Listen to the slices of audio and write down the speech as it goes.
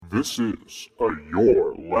This is a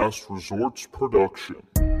Your Last Resorts production.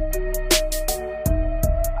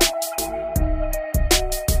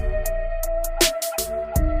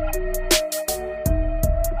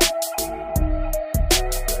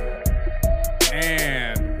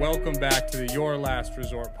 And welcome back to the Your Last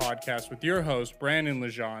Resort podcast with your host, Brandon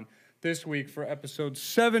Lejean. This week for episode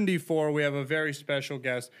 74, we have a very special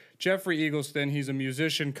guest, Jeffrey Eagleston. He's a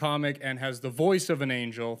musician, comic, and has the voice of an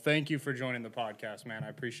angel. Thank you for joining the podcast, man. I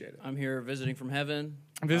appreciate it. I'm here visiting from heaven.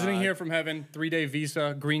 Visiting here from heaven, 3-day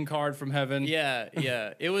visa, green card from heaven.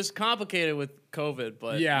 Yeah. It was complicated with COVID,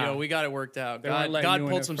 but we got it worked out. God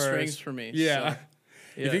pulled some strings for me. Yeah.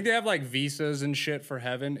 So, You think they have like visas and shit for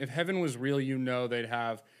heaven? If heaven was real,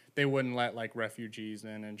 they wouldn't let like refugees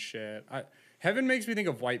in and shit. Heaven makes me think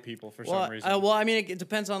of white people for some reason. It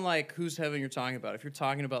depends on like whose heaven you're talking about. If you're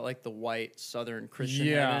talking about like the white Southern Christian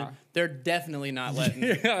heaven, they're definitely not letting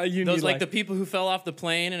those like the people who fell off the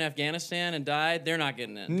plane in Afghanistan and died. They're not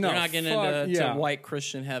getting in. No, they're not getting into white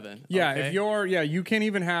Christian heaven. Yeah, okay? if you can't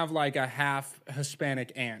even have like a half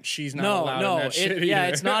Hispanic aunt. She's not allowed in that shit. Yeah,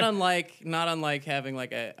 it's not unlike having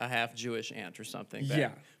like a half Jewish aunt or something.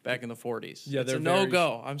 Back in the 40s. Yeah, it's a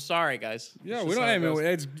no-go. I'm sorry, guys. Yeah, we don't.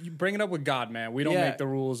 It's bring it up with God, man. We don't make the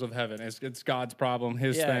rules of heaven. It's God's problem,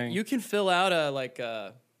 His thing. You can fill out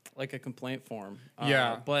a complaint form.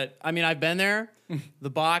 But I mean, I've been there. The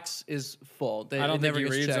box is full. I don't think he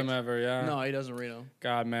reads checked. them ever. Yeah. No, he doesn't read them.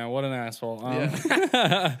 God, man, what an asshole.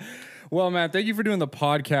 Well, man, thank you for doing the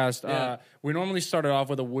podcast. Yeah. We normally start it off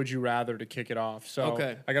with a would you rather to kick it off. So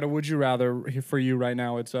okay. I got a would you rather for you right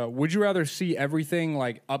now. It's would you rather see everything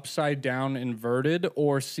like upside down inverted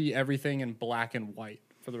or see everything in black and white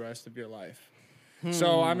for the rest of your life?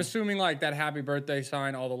 So I'm assuming like that happy birthday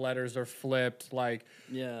sign, all the letters are flipped. Like,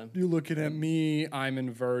 you're looking at me, I'm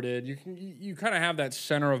inverted. You kind of have that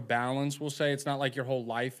center of balance. We'll say it's not like your whole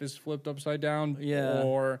life is flipped upside down. Yeah.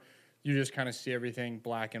 Or you just kind of see everything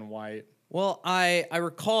black and white. Well, I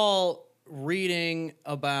recall reading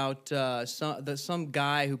about some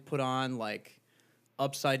guy who put on like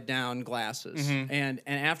upside down glasses, and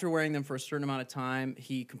after wearing them for a certain amount of time,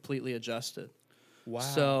 he completely adjusted. Wow,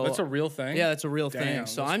 so that's a real thing. Yeah, that's a real thing.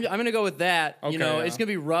 So I'm gonna go with that. Okay, it's gonna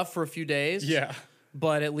be rough for a few days. Yeah,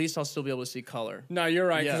 but at least I'll still be able to see color. No, you're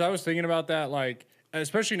right. Because I was thinking about that, like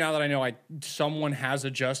especially now that I know like someone has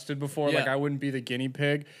adjusted before. Like I wouldn't be the guinea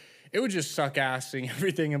pig. It would just suck ass seeing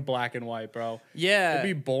everything in black and white, bro. Yeah. It'd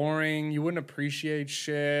be boring. You wouldn't appreciate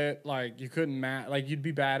shit. Like, you couldn't you'd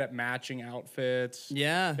be bad at matching outfits.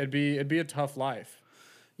 Yeah. It'd be a tough life.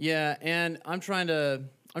 Yeah, and I'm trying to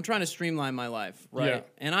streamline my life, right? Yeah.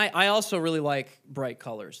 And I also really like bright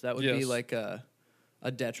colors. That would be like a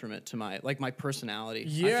detriment to my personality.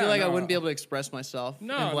 Yeah, I feel like I wouldn't be able to express myself in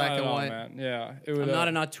black and white. Man. Yeah, I'm not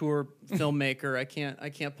an auteur filmmaker. I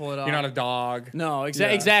can't pull it off. You're not a dog. No,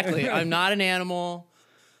 exactly. I'm not an animal.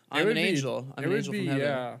 I'm an angel. I'm an angel from heaven.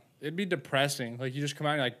 Yeah, it'd be depressing. Like you just come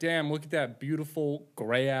out and you're like, damn, look at that beautiful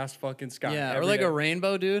gray ass fucking sky. Yeah, or like a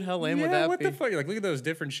rainbow, dude. How lame would that be? What the fuck? Like, look at those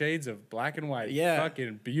different shades of black and white. Yeah,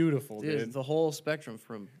 fucking beautiful, dude. The whole spectrum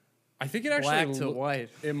from. I think it actually black to white.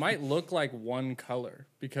 It might look like one color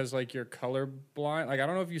because like you're colorblind. Like I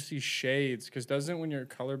don't know if you see shades because doesn't when you're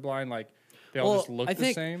colorblind like they all just look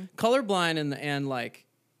the same. Colorblind and like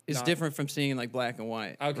is different from seeing like black and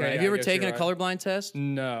white. Okay, right? Have you ever taken a colorblind test?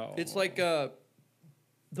 No. It's like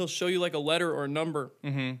they'll show you like a letter or a number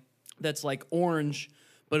that's like orange,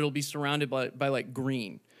 but it'll be surrounded by like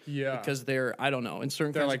green. Yeah. Because they're I don't know in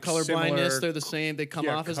certain kinds like of color blindness they're the same. They come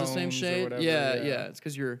off as the same shade. Whatever, yeah. It's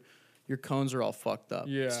because your cones are all fucked up.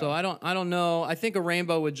 Yeah. So I don't know. I think a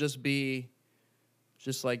rainbow would just be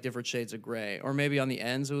just like different shades of gray, or maybe on the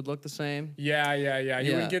ends it would look the same. Yeah.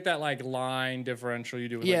 You wouldn't get that like line differential you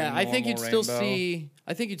do with like a I think you'd rainbow.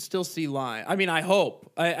 still see line. I mean, I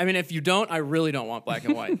hope. I mean, if you don't, I really don't want black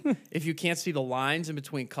and white. If you can't see the lines in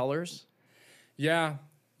between colors. Yeah,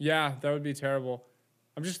 that would be terrible.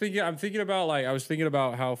 I'm thinking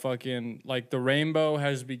about how fucking like the rainbow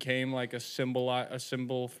has became like a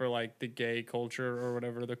symbol for like the gay culture or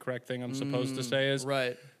whatever the correct thing I'm supposed to say is.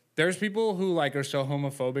 Right. There's people who like are so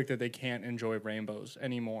homophobic that they can't enjoy rainbows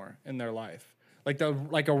anymore in their life. Like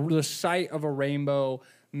the sight of a rainbow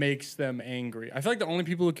makes them angry. I feel like the only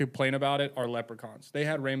people who complain about it are leprechauns. They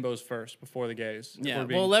had rainbows first before the gays. Yeah.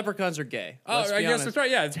 Well, leprechauns are gay. Oh, I guess that's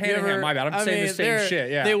right. Yeah, it's hand in hand. My bad. I'm saying the same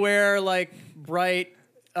shit. Yeah. They wear like bright,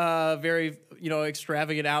 very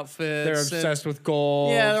extravagant outfits. They're obsessed with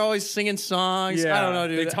gold. Yeah, they're always singing songs. Yeah. I don't know,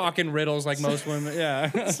 dude. They talk in riddles like most women.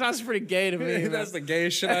 Yeah. It sounds pretty gay to me. That's the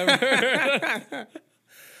gayest shit I've heard.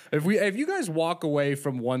 If you guys walk away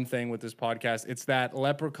from one thing with this podcast, it's that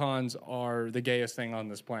leprechauns are the gayest thing on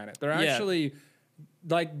this planet. They're actually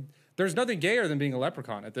like, there's nothing gayer than being a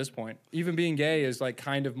leprechaun at this point. Even being gay is like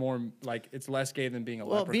kind of more like, it's less gay than being a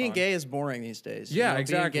leprechaun. Well, being gay is boring these days. Yeah, you know,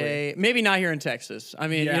 exactly. Being gay, maybe not here in Texas. I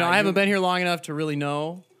mean, Yeah, I haven't been here long enough to really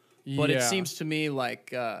know, but Yeah. it seems to me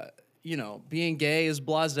like, being gay is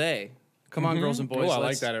blasé. Come on, girls and boys. Oh, I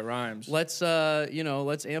like that. It rhymes. Let's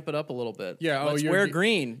let's amp it up a little bit. Yeah, let's you're wear ga-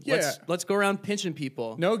 green. Yeah. Let's go around pinching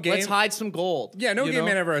people. No game- Let's hide some gold. Yeah, no you gay know?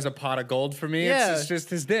 man ever has a pot of gold for me. Yeah. It's just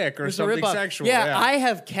his dick or It's a something ripoff. sexual. Yeah, I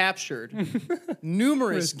have captured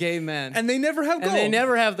numerous gay men, and they never have gold. and they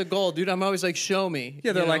never have the gold, dude. I'm always like, show me.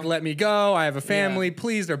 Yeah, they're you like, know? let me go. I have a family.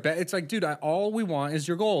 Please, they're. It's like, dude, all we want is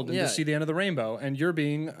your gold and Yeah. to see the end of the rainbow, and you're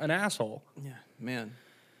being an asshole. Yeah, man.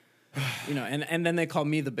 And then they call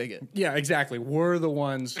me the bigot. Yeah, exactly. We're the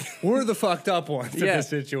ones. We're the fucked up ones in Yeah. this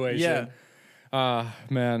situation. Yeah.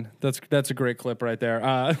 Man, that's a great clip right there.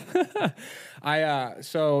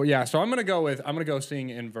 So I'm gonna go seeing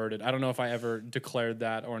inverted. I don't know if I ever declared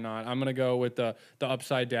that or not. I'm gonna go with the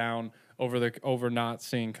upside down over not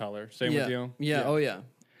seeing color. Same Yeah. with you. Yeah. Oh yeah.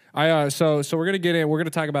 So we're gonna get in. We're gonna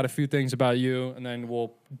talk about a few things about you, and then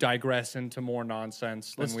we'll digress into more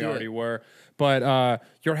nonsense than Let's we do it. already were. But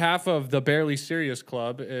you're half of the Barely Serious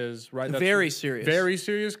Club, is right? Very Serious. Very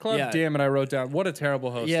Serious Club. Yeah. Damn it! I wrote down. What a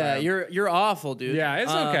terrible host. I Yeah, am. you're awful, dude. Yeah,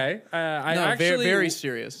 it's okay. I No, actually very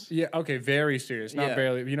serious. Yeah. Okay. Very serious. Not Yeah.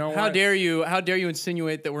 barely. You know what? How dare you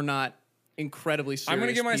insinuate that we're not incredibly serious? I'm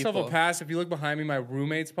gonna give myself people. a pass. If you look behind me, my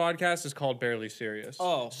roommate's podcast is called Barely Serious.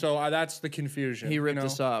 Oh. so that's the confusion. He ripped you know?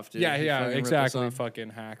 us off, dude. Yeah, He yeah, fucking ripped us exactly. off. Fucking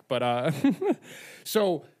hack. But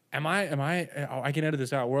so am I? Oh, I can edit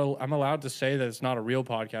this out. I'm allowed to say that it's not a real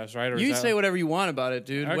podcast, right? Or You is that, say whatever you want about it,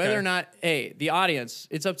 dude. Okay. Whether or not, hey, the audience,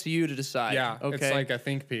 it's up to you to decide. Yeah. Okay. It's like a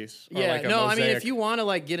think piece. Or yeah. like a No, I mean, if mosaic. you want to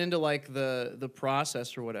like get into like the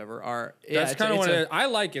process or whatever, That's kind of what it is. I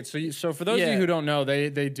like it. So for those of Yeah. you who don't know, they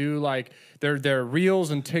do like their reels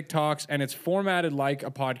and TikToks, and it's formatted like a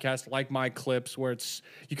podcast, like my clips, where it's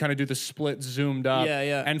you kind of do the split zoomed up. Yeah,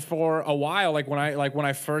 yeah. And for a while, like when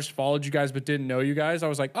I first followed you guys but didn't know you guys, I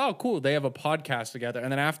was like, oh, cool, they have a podcast together.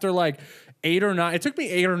 And then after like 8 or 9, it took me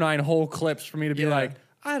 8 or 9 whole clips for me to be Yeah. like,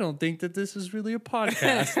 I don't think that this is really a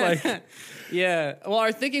podcast. Like, Yeah. Well,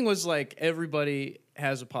 our thinking was like everybody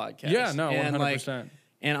has a podcast. yeah, no, and, 100%.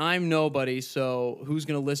 And I'm nobody, so who's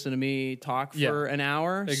gonna listen to me talk Yeah. for an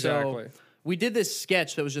hour? Exactly. So we did this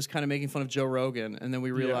sketch that was just kind of making fun of Joe Rogan, and then we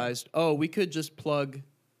realized, oh, we could just plug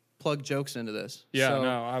jokes into this. Yeah, So,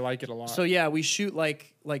 no, I like it a lot. So yeah, we shoot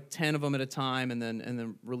like 10 of them at a time, and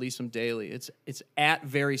then release them daily. It's at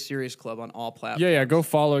Very Serious Club on all platforms. Yeah, go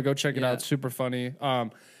follow it, go check it Yeah. out. It's super funny.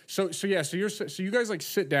 So you guys like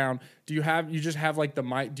sit down. Do you just have like the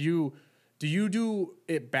mic? Do you do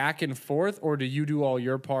it back and forth, or do you do all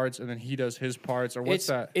your parts and then he does his parts, or what's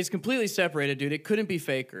that? It's completely separated, dude. It couldn't be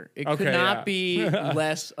faker. It could Okay, not yeah. be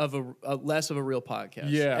less of a real podcast.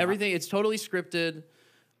 Yeah. Everything, it's totally scripted.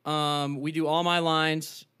 We do all my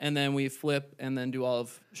lines, and then we flip and then do all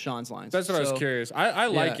of Sean's lines. That's what I was So, curious. I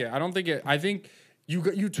like yeah. it. I don't think it. I think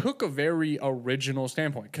you took a very original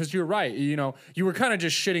standpoint, because you're right. You know, you were kind of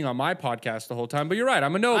just shitting on my podcast the whole time, but you're right.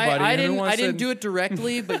 I'm a nobody. I and everyone didn't said- do it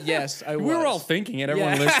directly, but yes, I was. We were all thinking it.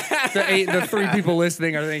 Everyone Yeah. the 3 people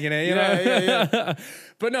listening are thinking it. You know? Yeah.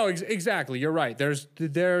 But no, exactly. You're right.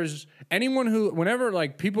 There's anyone who, whenever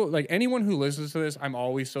like people, like anyone who listens to this, I'm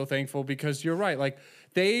always so thankful, because you're right. Like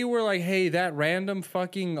they were like, hey, that random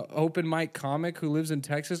fucking open mic comic who lives in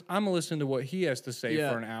Texas, I'm gonna listen to what he has to say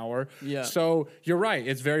Yeah. for an hour. Yeah. So you're right.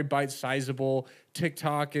 It's very bite-sizable.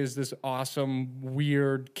 TikTok is this awesome,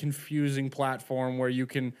 weird, confusing platform where you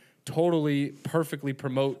can totally perfectly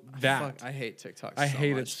promote that. Fuck, I hate TikTok. I so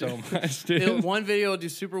hate much, it so dude. much, dude. One video will do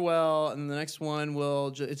super well, and the next one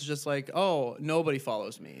will. It's just like, oh, nobody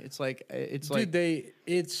follows me. It's like Dude,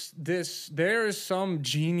 there is some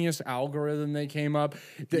genius algorithm they came up.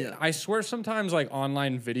 Yeah. I swear sometimes like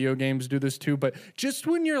online video games do this too, but just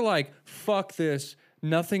when you're like, fuck this,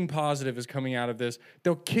 nothing positive is coming out of this,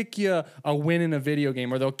 they'll kick you a win in a video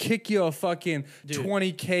game, or they'll kick you a fucking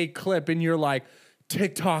 20K clip, and you're like,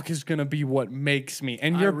 TikTok is gonna be what makes me,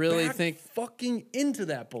 and I you're really back think- fucking into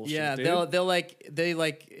that bullshit. yeah, dude.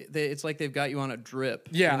 it's like they've got you on a drip.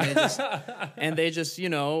 Yeah. and they just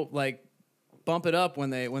like bump it up when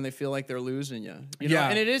they feel like they're losing you. You know? Yeah.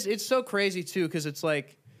 And it's so crazy too, because it's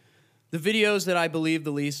like the videos that I believe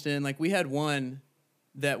the least in. Like we had one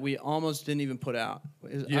that we almost didn't even put out.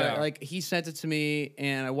 Yeah. Like he sent it to me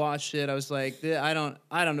and I watched it. I was like, I don't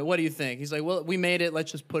know. What do you think? He's like, well, we made it.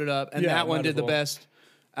 Let's just put it up. And Yeah, that one might did as the well. best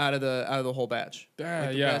out of the whole batch. Like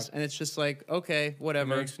the yeah. best. And it's just like, okay,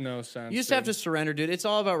 whatever. Makes no sense. You just dude. have to surrender, dude. It's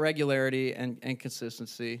all about regularity and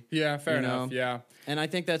consistency. Yeah, fair you enough. know? Yeah. And I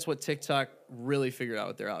think that's what TikTok really figured out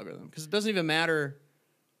with their algorithm. Because it doesn't even matter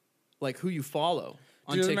like who you follow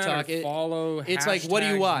on Doesn't TikTok. matter, follow. It's like, what do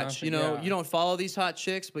you hashtags, watch? nothing, You know, yeah. you don't follow these hot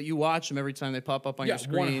chicks, but you watch them every time they pop up on your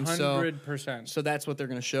screen. 100%. So that's what they're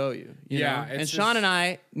going to show you. you Yeah, know? it's And Sean just- and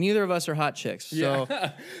I, neither of us are hot chicks. So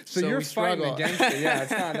Yeah. so so you're we fighting struggle. against it.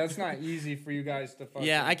 Yeah, that's not easy for you guys to fucking.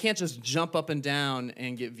 yeah, I can't just jump up and down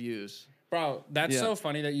and get views. Bro, that's Yeah. so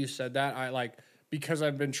funny that you said that. I like because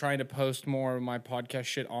I've been trying to post more of my podcast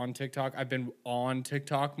shit on TikTok. I've been on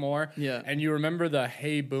TikTok more. Yeah. And you remember the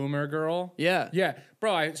Hey Boomer girl? Yeah. Yeah.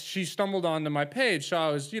 Bro, she stumbled onto my page, so I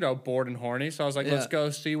was, bored and horny. So I was like, Yeah. let's go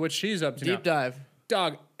see what she's up to now. Deep dive.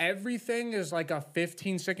 Dog, everything is like a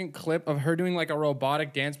 15-second clip of her doing like a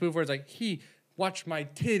robotic dance move where it's like, watch my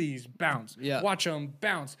titties bounce. Yeah. Watch them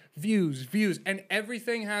bounce. Views. And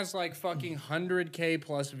everything has like fucking 100K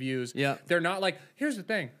plus views. Yeah. They're not like, here's the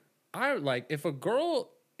thing. I like, if a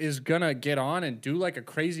girl is gonna get on and do like a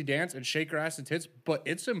crazy dance and shake her ass and tits, but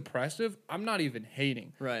it's impressive, I'm not even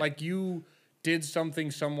hating. Right. Like you did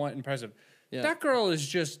something somewhat impressive. Yeah. That girl is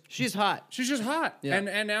just She's hot. She's just hot, Yeah.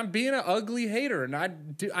 and I'm being an ugly hater, and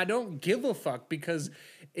I don't give a fuck because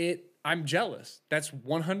I'm jealous. That's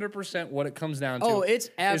 100% what it comes down to. Oh, it's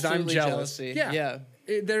is I'm absolutely jealous. jealousy. Yeah, Yeah.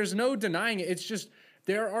 There's no denying it. It's just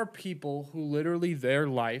there are people who literally their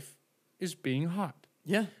life is being hot.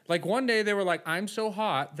 Yeah. Like one day they were like, I'm so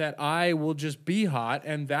hot that I will just be hot,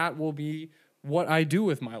 and that will be what I do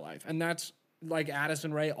with my life, and that's like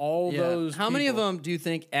Addison Rae. All those. How many of people. them do you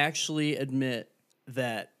think actually admit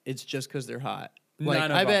that it's just because they're hot? Like,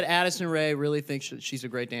 None of I bet them. Addison Rae really thinks she's a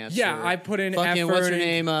great dancer. Yeah, I put in fucking effort what's her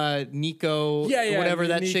and- name? Nico. Yeah, whatever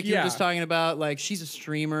that Nick, chick you were yeah. just talking about. Like, she's a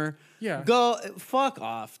streamer. Yeah. Go fuck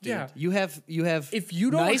off, dude. Yeah. You have If you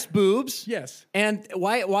don't- nice boobs. Yes. And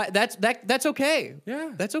why that's okay.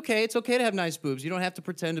 Yeah. That's okay. It's okay to have nice boobs. You don't have to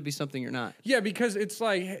pretend to be something you're not. Yeah, because it's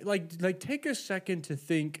like take a second to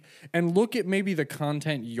think and look at maybe the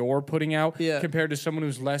content you're putting out Yeah. compared to someone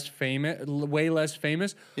who's less famous, way less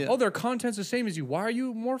famous. Yeah. Oh, their content's the same as you. Why are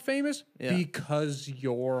you more famous? Yeah. Because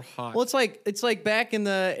you're hot. Well, it's like back in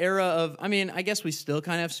the era of. I mean, I guess we still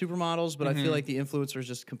kind of have supermodels, but I feel like the influencers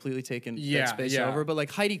just completely taken Yeah, that space yeah. over. But like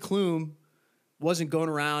Heidi Klum wasn't going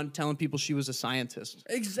around telling people she was a scientist.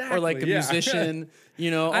 Exactly, Or like a yeah. musician. You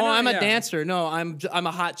know, I know, I'm a yeah. dancer. No, I'm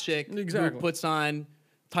a hot chick Exactly. who puts on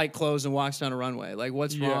tight clothes and walks down a runway. Like,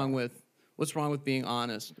 what's Yeah. wrong with being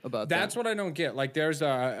honest about That's that? what I don't get. Like, there's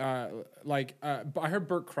I heard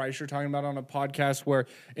Bert Kreischer talking about it on a podcast where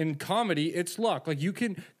in comedy, it's luck. Like, you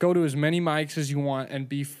can go to as many mics as you want and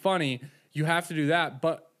be funny. You have to do that.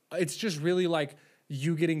 But it's just really like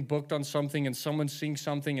you getting booked on something and someone seeing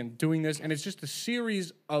something and doing this. And it's just a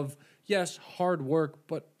series of, yes, hard work,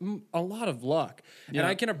 but a lot of luck. And Yeah.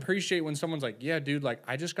 I can appreciate when someone's like, yeah, dude, like,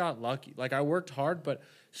 I just got lucky. Like, I worked hard, but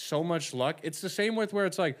so much luck. It's the same with where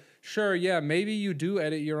it's like, sure, yeah, maybe you do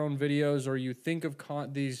edit your own videos or you think of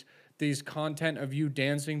these content of you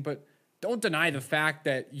dancing, but don't deny the fact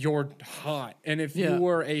that you're hot. And if Yeah. you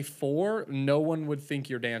were a 4, no one would think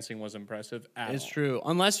your dancing was impressive at It's all. true.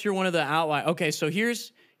 Unless you're one of the outliers. Okay, so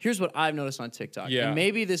here's what I've noticed on TikTok. Yeah. And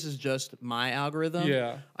maybe this is just my algorithm.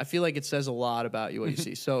 Yeah. I feel like it says a lot about you what you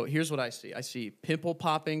see. So here's what I see. I see pimple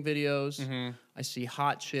popping videos. I see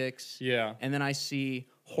hot chicks. Mm-hmm. Yeah. And then I see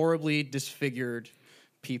horribly disfigured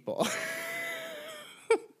people.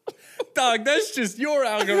 Dog, that's just your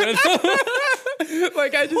algorithm.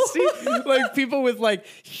 Like I just see like people with like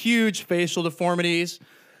huge facial deformities.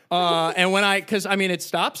 And when because I mean it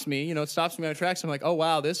stops me, it stops me on tracks. I'm like, oh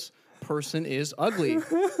wow, this person is ugly.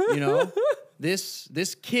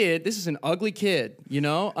 This kid, this is an ugly kid,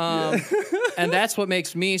 and that's what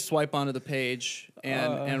makes me swipe onto the page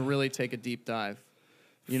and really take a deep dive.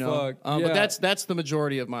 Fuck, But yeah. that's the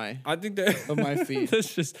majority of my I think that of my feed.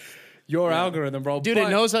 that's just your algorithm, bro. Dude, But it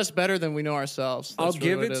knows us better than we know ourselves. I'll That's really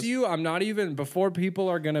give what it is. to you. I'm not even before people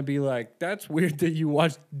are gonna be like, "That's weird that you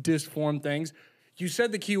watch disformed things." You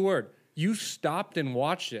said the key word. You stopped and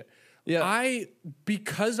watched it. Yeah.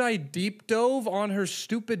 Because I deep dove on her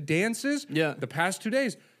stupid dances. Yeah. The past 2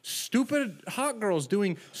 days, stupid hot girls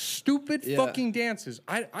doing stupid Yeah. fucking dances.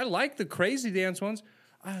 I like the crazy dance ones.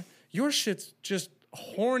 Your shit's just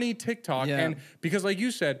horny TikTok, Yeah. and because like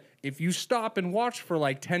you said, if you stop and watch for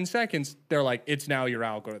like 10 seconds, they're like, it's now your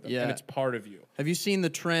algorithm, Yeah. and it's part of you. Have you seen the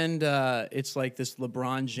trend? It's like this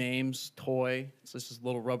LeBron James toy. It's just this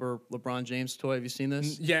little rubber LeBron James toy. Have you seen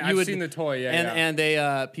this? Yeah, You I've seen the toy. Yeah, and yeah. and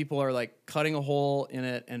they people are like cutting a hole in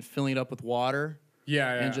it and filling it up with water.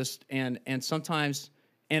 Yeah, yeah. And just and sometimes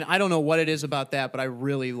And I don't know what it is about that, but I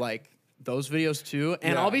really like those videos too.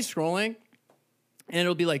 And Yeah. I'll be scrolling, and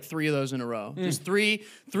it'll be like 3 of those in a row. Just three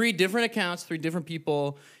different accounts, 3 different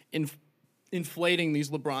people inflating these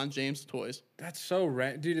LeBron James toys. That's so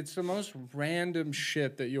dude. It's the most random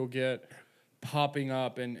shit that you'll get popping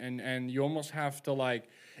up, and you almost have to like.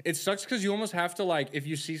 It sucks because you almost have to like if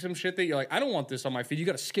you see some shit that you're like, I don't want this on my feed. You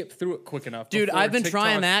got to skip through it quick enough. Dude, before I've been TikTok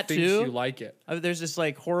trying that thinks too. You like it? There's this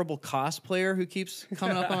like horrible cosplayer who keeps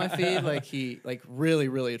coming up on my feed. Like he like really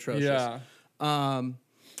really atrocious. Yeah. And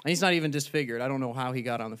he's not even disfigured. I don't know how he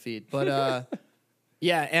got on the feed, but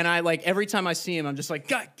yeah. And I like every time I see him, I'm just like,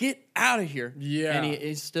 God, get out of here. Yeah. And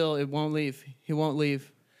he's still, it won't leave. He won't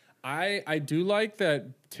leave. I do like that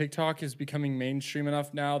TikTok is becoming mainstream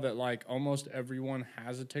enough now that like almost everyone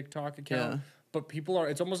has a TikTok account. Yeah. But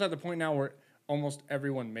it's almost at the point now where almost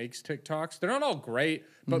everyone makes TikToks. They're not all great,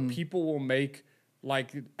 but people will make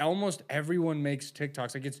like almost everyone makes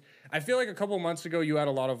TikToks. Like I feel like a couple of months ago you had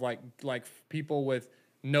a lot of like people with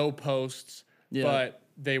no posts, but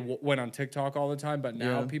they went on TikTok all the time. But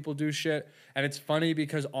now people do shit, and it's funny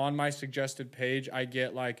because on my suggested page I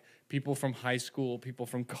get like people from high school, people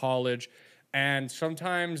from college, and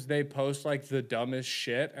sometimes they post like the dumbest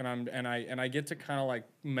shit, and I get to kind of like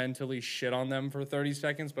mentally shit on them for 30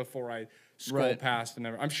 seconds before I scroll past and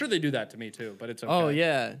I'm sure they do that to me too, but it's okay. Oh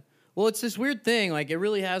yeah. Well, it's this weird thing. Like it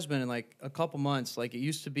really has been in like a couple months. Like it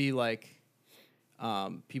used to be like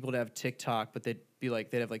people would have TikTok, but they'd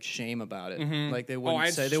have like shame about it. Like they wouldn't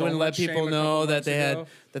I'd say, they so wouldn't let much shame people a know couple that months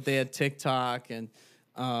they ago. had TikTok, and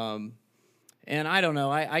I don't know.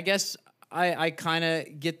 I guess I kind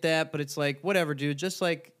of get that, but it's like whatever, dude. Just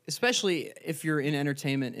like, especially if you're in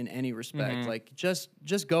entertainment in any respect, like just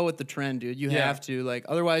go with the trend, dude. You have to, like,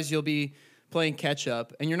 otherwise you'll be playing catch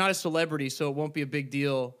up, and you're not a celebrity, so it won't be a big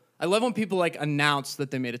deal. I love when people like announce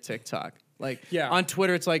that they made a TikTok. Like on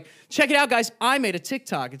Twitter, it's like, check it out, guys, I made a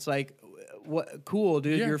TikTok. It's like, what? Cool,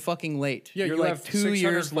 dude. Yeah. You're fucking late. Yeah, you're you like have 2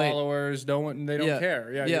 years late. followers. They don't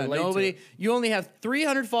care. Yeah, you're late to nobody. it. You only have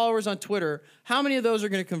 300 followers on Twitter. How many of those are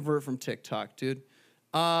going to convert from TikTok, dude?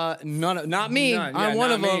 Not me. None. I'm Yeah, one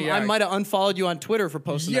not of them. me, yeah. I might have unfollowed you on Twitter for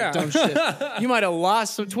posting that dumb shit. You might have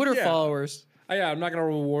lost some Twitter followers. Yeah, I'm not going to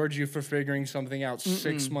reward you for figuring something out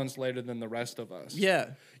 6 months later than the rest of us.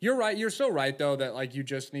 Yeah. You're right. You're so right, though, that like you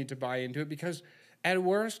just need to buy into it because at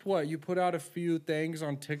worst, you put out a few things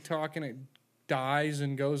on TikTok and it dies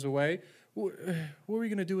and goes away. What are we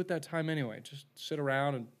going to do with that time anyway? Just sit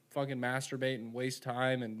around and fucking masturbate and waste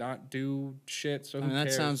time and not do shit. So who That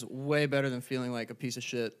cares? sounds way better than feeling like a piece of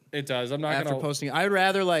shit. It does. I'm not After going to posting, I'd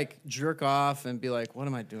rather like jerk off and be like, "What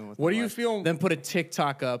am I doing with?" What my do you life?" feel- Then put a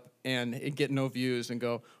TikTok up and it get no views and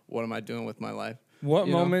go, "What am I doing with my life?" What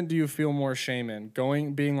You know? moment do you feel more shame in?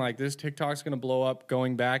 Being like, this TikTok's gonna blow up,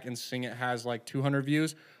 going back and seeing it has like 200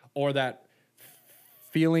 views, or that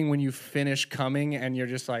feeling when you finish coming and you're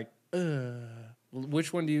just like, ugh.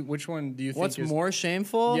 Which one do you think What's is more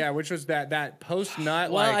shameful? Yeah, which was that post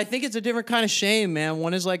nut Well, like I think it's a different kind of shame, man.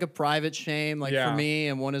 One is like a private shame, like Yeah. for me,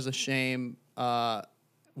 and one is a shame. Well,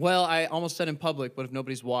 I almost said in public, but if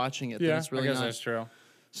nobody's watching it, then it's really I guess not. that's true.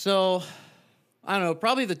 So, I don't know.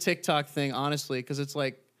 Probably the TikTok thing, honestly, because it's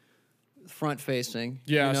like front facing.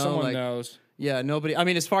 Yeah, you know? someone like, knows. Yeah, nobody. I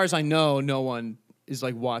mean, as far as I know, no one is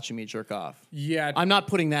like watching me jerk off. Yeah, I'm not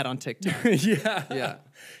putting that on TikTok. yeah, Yeah.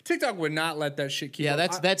 TikTok would not let that shit keep. Yeah,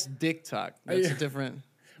 up. that's TikTok. That's Yeah. a different.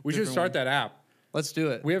 We should different start one. that app. Let's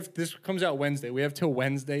do it. This comes out Wednesday. We have till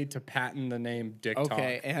Wednesday to patent the name TikTok.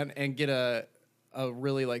 Okay, and get a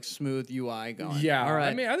really like smooth UI going. Yeah, All right.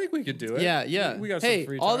 I mean, I think we could do it. Yeah. We got hey, some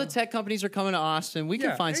free all time. the tech companies are coming to Austin. We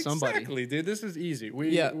can find somebody. Exactly, dude. This is easy.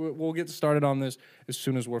 Yeah. We'll get started on this as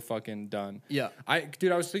soon as we're fucking done. Yeah. I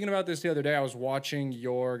was thinking about this the other day. I was watching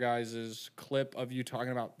your guys' clip of you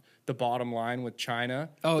talking about the bottom line with China.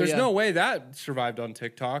 Oh, There's yeah. no way that survived on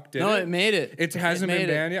TikTok, did No, it? it made it. It hasn't made been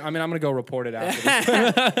it. banned yet. I mean, I'm gonna go report it after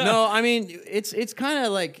this. No, I mean it's kind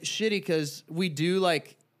of like shitty because we do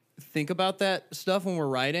like think about that stuff when we're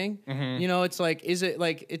writing. Mm-hmm. You know, it's like, is it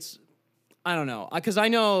like it's? I don't know, because I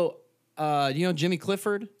know, you know, Jimmy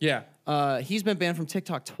Clifford. Yeah. He's been banned from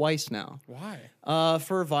TikTok twice now. Why?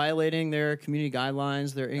 For violating their community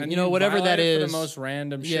guidelines. Their, And you know, whatever that violate it for is. the most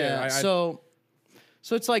random shit. Yeah.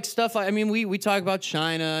 So it's like stuff. I mean, we talk about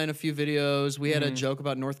China in a few videos. We had a joke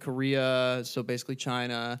about North Korea. So basically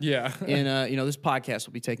China. Mm-hmm. Yeah. In you know, this podcast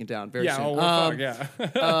will be taken down very Yeah. soon. Oh, we're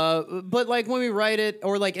fucked. Yeah. But like when we write it,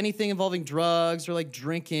 or like anything involving drugs or like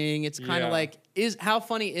drinking, it's kind of Yeah. like, how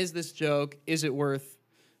funny is this joke? Is it worth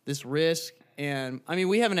this risk? And I mean,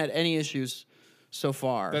 we haven't had any issues so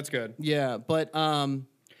far. That's good. Yeah, but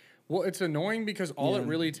Well, it's annoying because all it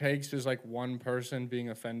really takes is like one person being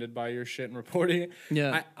offended by your shit and reporting it.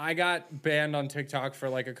 Yeah. I got banned on TikTok for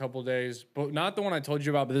like a couple days, but not the one I told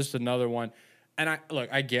you about, but this is another one. And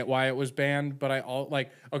I get why it was banned, but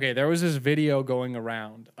okay, there was this video going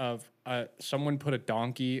around of someone put a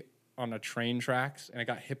donkey on a train tracks and it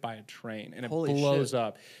got hit by a train and it Holy blows shit.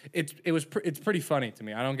 up. It's pretty funny to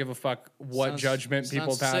me. I don't give a fuck what Sounds- judgment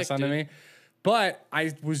people sounds pass sick, onto dude. me. But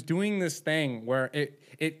I was doing this thing where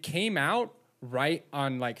it came out right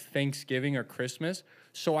on like Thanksgiving or Christmas.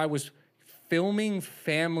 So I was filming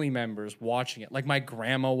family members watching it, like my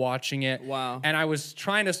grandma watching it. Wow. And I was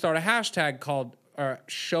trying to start a hashtag called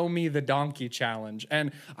Show Me the Donkey Challenge.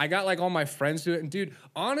 And I got like all my friends to it. And dude,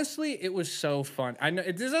 honestly, it was so fun. I know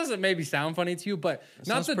this doesn't maybe sound funny to you, but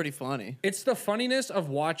Sounds pretty funny. it's the funniness of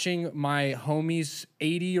watching my homie's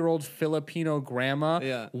 80-year-old Filipino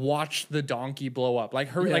grandma watch the donkey blow up. Like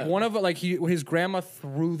her, like one of it, like his grandma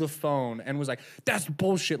threw the phone and was like, "That's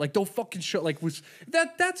bullshit. Like don't fucking show." Like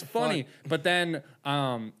that's funny. But then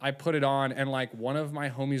I put it on and like one of my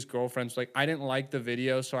homie's girlfriends like I didn't like the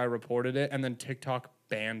video, so I reported it, and then TikTok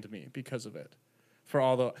banned me because of it.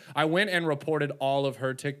 I went and reported all of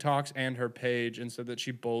her TikToks and her page and said that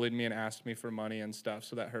she bullied me and asked me for money and stuff,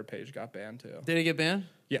 so that her page got banned too. Did it get banned?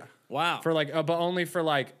 Yeah. Wow. For like, but only for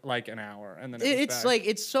like an hour, and then It's back. like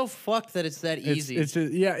it's so fucked that it's that easy. It's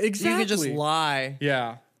just, yeah, exactly. You could just lie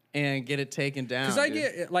Yeah. and get it taken down. Because I dude.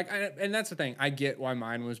 get like, and that's the thing. I get why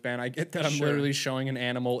mine was banned. I get that I'm Sure. literally showing an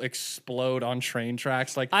animal explode on train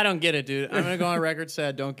tracks. Like, I don't get it, dude. I'm gonna go on record say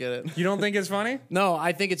I don't get it. you don't think it's funny? No,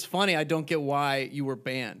 I think it's funny. I don't get why you were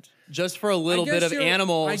banned. Just for a little I bit guess of you're-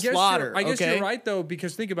 animal I guess slaughter. I guess okay? you're right though,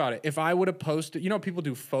 because think about it. If I would have posted, people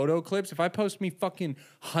do photo clips. If I post me fucking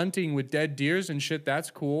hunting with dead deers and shit, that's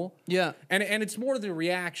cool. Yeah. And it's more the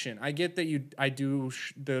reaction. I get that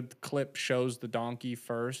the clip shows the donkey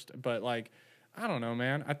first, but like, I don't know,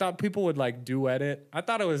 man. I thought people would like duet it. I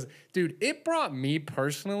thought it was, dude, it brought me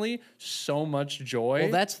personally so much joy.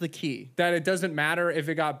 Well, that's the key. That it doesn't matter if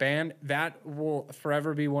it got banned. That will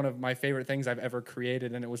forever be one of my favorite things I've ever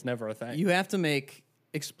created, and it was never a thing. You have to make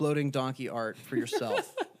exploding donkey art for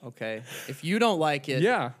yourself. Okay. If you don't like it,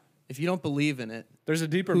 Yeah. if you don't believe in it, There's a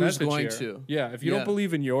deeper Who's message going here. to? Yeah, if you Yeah. don't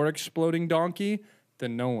believe in your exploding donkey,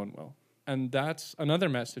 then no one will. And that's another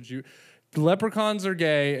message. The leprechauns are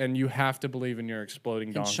gay, and you have to believe in your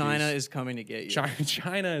exploding donkeys. China is coming to get you.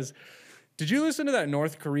 China is. Did you listen to that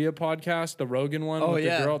North Korea podcast, the Rogan one with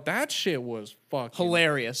yeah. the girl? That shit was fucking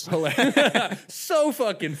Hilarious. so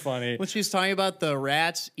fucking funny. When she was talking about the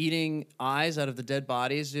rats eating eyes out of the dead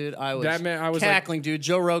bodies, dude, I was like- cackling, dude.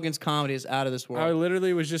 Joe Rogan's comedy is out of this world. I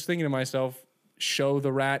literally was just thinking to myself, show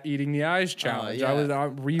the rat eating the eyes challenge. yeah. I was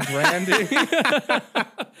rebranding,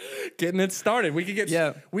 getting it started. We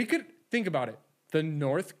could think about it. The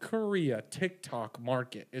North Korea TikTok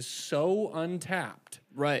market is so untapped.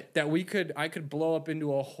 Right. That I could blow up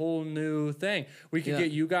into a whole new thing. We could Yeah.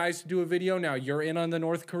 get you guys to do a video. Now you're in on the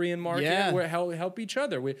North Korean market. Yeah. We help each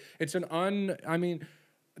other. There's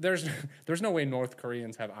no way North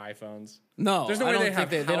Koreans have iPhones. No, There's no I way don't they have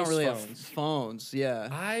think they don't house really phones. have phones. Yeah,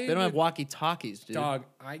 I they don't have would- walkie-talkies, dude. Dog,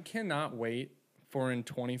 I cannot wait for in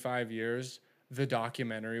 25 years the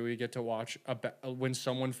documentary we get to watch about when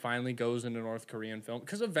someone finally goes into North Korean film,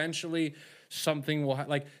 because eventually something will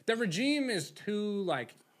like the regime is too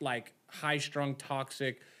like high-strung,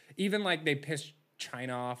 toxic. Even like they piss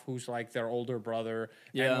China off, who's like their older brother,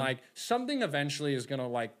 Yeah. and like something eventually is gonna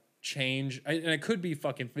like change, and it could be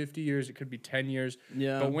fucking 50 years, it could be 10 years.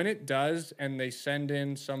 Yeah. But when it does, and they send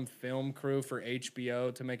in some film crew for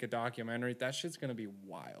HBO to make a documentary, that shit's gonna be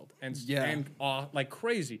wild and like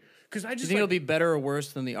crazy. Because I Do you just think it'll be better or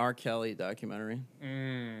worse than the R. Kelly documentary?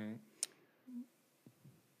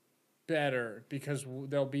 better, because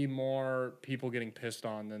there'll be more people getting pissed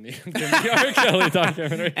on than the R. Kelly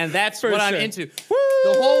documentary. And that's For what I'm sure. into.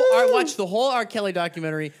 I watched the whole R. Kelly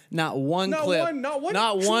documentary. Not one clip. Not one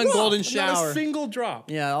golden Not a shower. single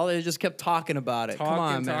drop. Yeah, all they just kept talking about it. Talk Come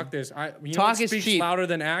on, and man. talk this. You know Talk what is speaks cheap. louder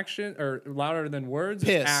than action, or louder than words?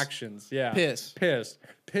 Piss. It's actions. Yeah. Piss.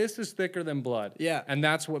 Piss is thicker than blood. Yeah. And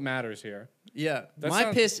that's what matters here. Yeah, That my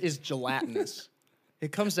sounds- piss is gelatinous.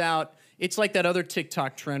 It comes out. It's like that other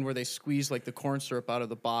TikTok trend where they squeeze like the corn syrup out of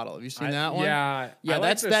the bottle. Have you seen that one? Yeah. Yeah, I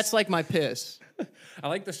like that's like my piss. I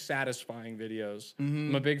like the satisfying videos. Mm-hmm.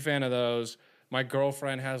 I'm a big fan of those. My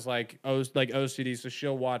girlfriend has like OCD, so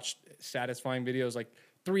she'll watch satisfying videos. Like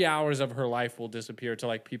 3 hours of her life will disappear to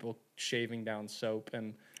like people shaving down soap,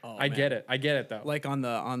 and I get it. I get it though. Like on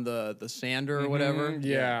the sander or whatever.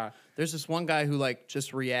 Yeah. There's this one guy who like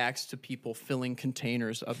just reacts to people filling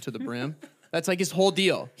containers up to the brim. That's like his whole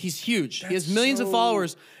deal. He's huge. He has millions of so-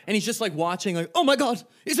 followers, and he's just like watching, like, oh my God,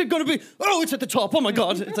 is it gonna be? Oh, it's at the top. Oh my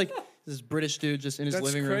God. It's like this British dude just in his That's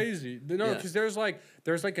living room. crazy. No, Yeah. because there's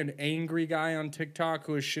like an angry guy on TikTok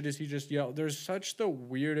who as shit as he just yelled. There's such the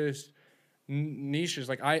weirdest niches.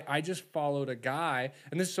 Like I just followed a guy,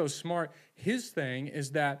 and this is so smart. His thing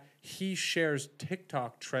is that he shares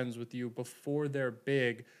TikTok trends with you before they're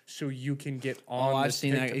big, so you can get on. Oh, I've this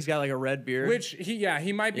seen that. TikTok. He's got like a red beard. Which he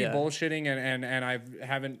might be Yeah. bullshitting and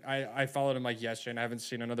I followed him like yesterday and I haven't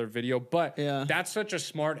seen another video, but Yeah. that's such a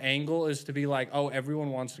smart angle is to be like, oh,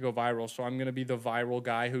 everyone wants to go viral, so I'm gonna be the viral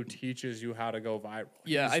guy who teaches you how to go viral.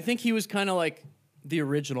 yeah, He's- I think he was kind of like the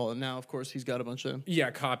original, and now of course he's got a bunch of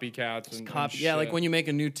copycats and Yeah, like shit. when you make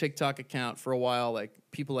a new TikTok account for a while, like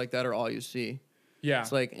people like that are all you see. yeah,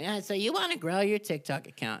 It's like, yeah, so you want to grow your TikTok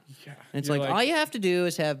account. yeah. And it's You're like, all you have to do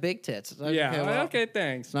is have big tits. It's like, yeah, okay, well, okay,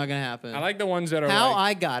 thanks. it's not going to happen. I like the ones that are How like,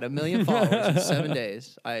 I got 1 million followers in 7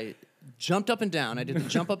 days. I jumped up and down. I did the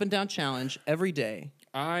jump up and down challenge every day.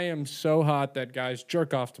 I am so hot that guys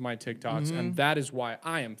jerk off to my TikToks, and that is why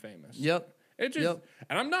I am famous. Yep. It just, Yep.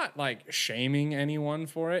 and I'm not like shaming anyone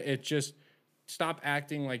for it. It just stop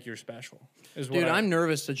acting like you're special. Is what Dude, I- I'm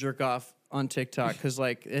nervous to jerk off on TikTok because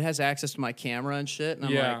like it has access to my camera and shit.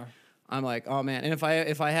 And Yeah. I'm like, oh man. And if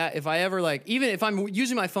I ever like, even if I'm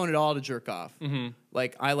using my phone at all to jerk off, Mm-hmm.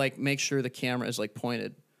 like I like make sure the camera is like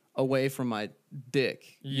pointed away from my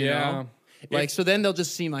dick. you Yeah. know? Like so then they'll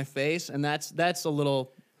just see my face, and that's a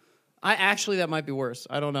little. That might be worse.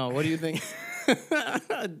 I don't know. What do you think?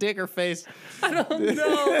 Dick or face? No, which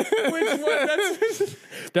one?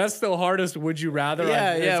 That's the hardest. Would you rather?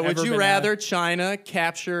 Yeah. it's Would ever you been rather asked. China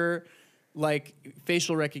capture like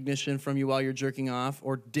facial recognition from you while you're jerking off,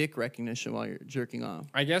 or dick recognition while you're jerking off?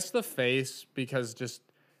 I guess the face, because just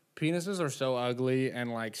penises are so ugly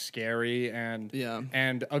and like scary and Yeah.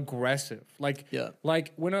 and aggressive. Like Yeah.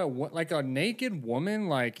 like when a naked woman,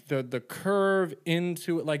 like the curve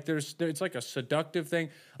into it, like it's like a seductive thing.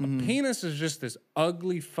 Mm-hmm. A penis is just this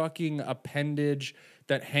ugly fucking appendage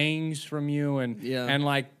that hangs from you, and Yeah. and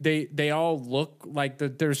like they all look like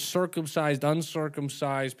they're circumcised,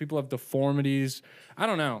 uncircumcised. People have deformities. I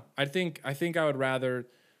don't know. I think I would rather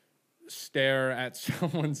stare at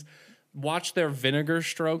someone's, watch their vinegar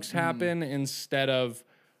strokes happen instead of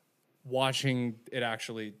watching it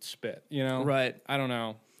actually spit, you know? Right. I don't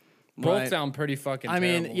know. Both Right. sound pretty fucking I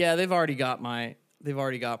mean, terrible. yeah, they've already got my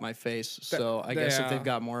face, so I guess if yeah. they've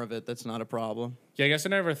got more of it, that's not a problem. Yeah, I guess I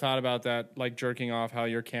never thought about that, like jerking off, how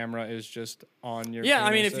your camera is just on your Yeah,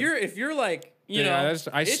 I mean, penis. if you're like, you Yeah, know,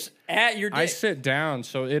 that's- it's at your dick. I sit down,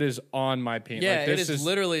 so it is on my penis. yeah, like, it this is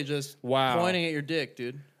literally just Wow. pointing at your dick,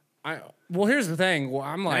 dude. Well, here's the thing. Well,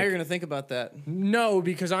 I'm Now like, you're gonna think about that. no,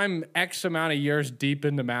 because I'm X amount of years deep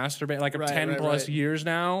into masturbate, like I'm Right, 10 right, plus right. years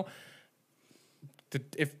now.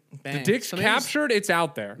 If the Bang. dick's So maybe s- captured, it's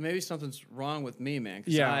out there. Maybe something's wrong with me, man.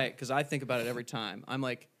 Yeah. Because I think about it every time. I'm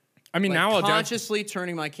like, I mean, like now I'll consciously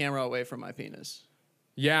turning my camera away from my penis.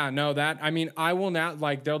 Yeah, no, I mean, I will not,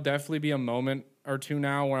 like, there'll definitely be a moment or two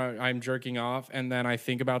now where I'm jerking off, and then I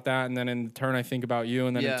think about that, and then in turn I think about you,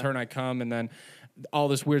 and then Yeah. in turn I come, and then all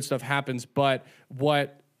this weird stuff happens. But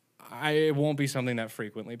it won't be something that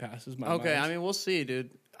frequently passes my Okay, mind. I mean, we'll see,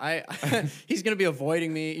 dude. He's gonna be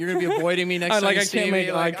avoiding me. You're gonna be avoiding me next time like, you I see can't me. make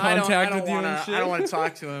eye Like, I don't contact with you and wanna- shit. I don't want to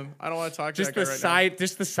talk to him. I don't want to talk to just that the guy right side,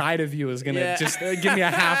 just the side of you is gonna Yeah. just give me a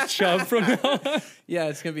half shove from now on. now. Yeah,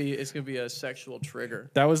 it's gonna be a sexual trigger.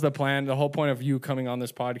 That was the plan. The whole point of you coming on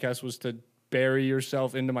this podcast was to bury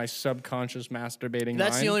yourself into my subconscious masturbating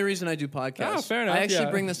That's mind. the only reason I do podcasts. Oh, fair enough, I actually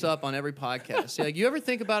yeah. bring this up on every podcast. Yeah, like, you ever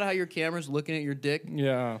think about how your camera's looking at your dick?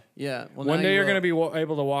 Yeah. Yeah. Well, One now day you you're will. going to be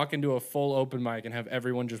able to walk into a full open mic and have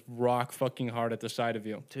everyone just rock fucking hard at the side of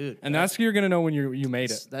you. Dude, And that's you're going to know when you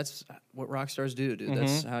made it. That's what rock stars do, dude. Mm-hmm.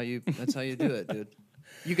 That's how you do it, dude.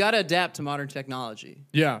 You got to adapt to modern technology.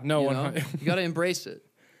 Yeah, no, You one. know? You got to embrace it.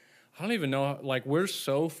 I don't even know. Like, we're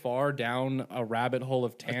so far down a rabbit hole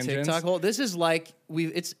of tangents. TikTok hole. This is like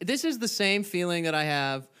this is the same feeling that I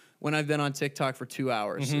have when I've been on TikTok for 2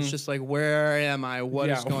 hours. It's just like, where am I? What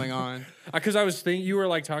is Yeah. going on? Because I was thinking, you were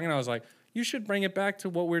like talking, I was like, you should bring it back to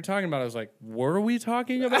what we were talking about. I was like, were we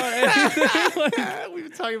talking about anything? We've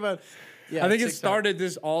been talking about. Yeah, I think TikTok.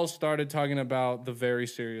 this all started talking about the Very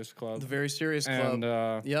Serious Club. The Very Serious Club.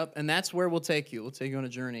 And, Yep, and that's where we'll take you. We'll take you on a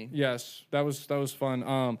journey. yes, that was fun.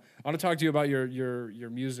 I want to talk to you about your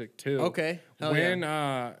music too. Okay. Hell When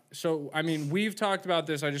so I mean we've talked about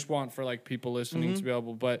this. I just want for like people listening Mm-hmm. to be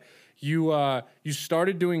able. But you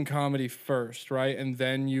started doing comedy first, right? And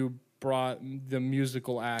then you brought the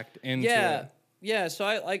musical act into Yeah, it. yeah. So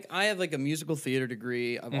I have like a musical theater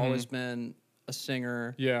degree. I've always been a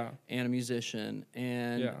singer, Yeah. and a musician,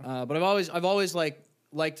 and Yeah. but I've always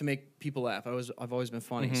liked to make people laugh. I've always been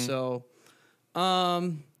funny. So,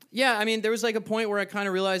 yeah, I mean, there was like a point where I kind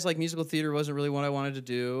of realized like musical theater wasn't really what I wanted to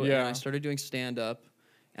do, Yeah. and I started doing stand up,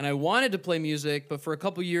 and I wanted to play music, but for a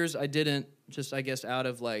couple years I didn't. Just I guess out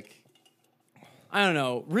of like, I don't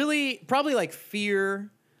know, really probably like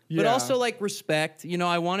fear. But Yeah. also like respect, you know.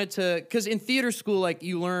 I wanted to, because in theater school, like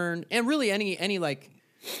you learn, and really any like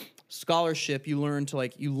scholarship, you learn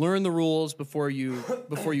the rules before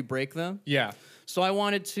you break them. Yeah. So I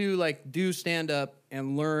wanted to like do stand up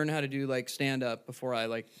and learn how to do like stand up before I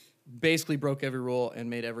like basically broke every rule and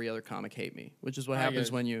made every other comic hate me, which is what I happens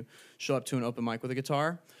get it. when you show up to an open mic with a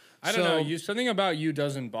guitar. I don't know. Something about you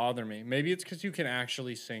doesn't bother me. Maybe it's because you can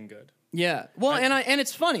actually sing good. Yeah, well, and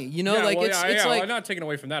it's funny, you know, Yeah, like well, it's yeah, like I'm not taking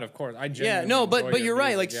away from that, of course. I yeah, genuinely no, enjoy but your you're right.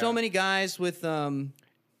 music, Like yeah. so many guys with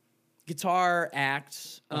guitar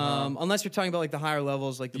acts, unless you're talking about like the higher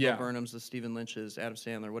levels, like the Yeah. Bo Burnhams, the Stephen Lynch's, Adam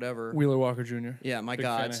Sandler, whatever. Wheeler Walker Jr. Yeah, my Big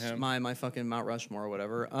fan of gods, him. my fucking Mount Rushmore or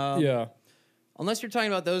whatever. Yeah. Unless you're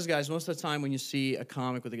talking about those guys, most of the time when you see a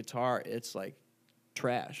comic with a guitar, it's like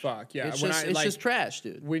trash. Fuck, yeah. It's When just I, it's like- just trash,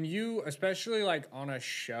 dude. When you, especially like on a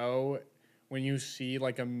show, when you see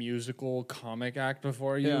like a musical comic act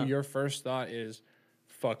before you, Yeah. your first thought is,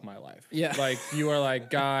 fuck my life. Yeah. Like you are like,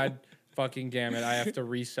 God fucking damn it, I have to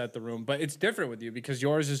reset the room. But it's different with you because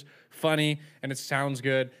yours is funny and it sounds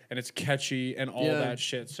good and it's catchy and all Yeah. that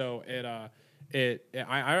shit. So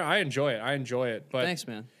I enjoy it. I enjoy it. But Thanks,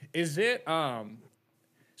 man. is it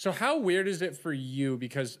so how weird is it for you?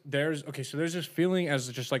 Because there's this feeling as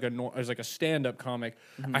just like as like a stand-up comic.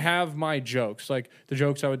 I have my jokes, like the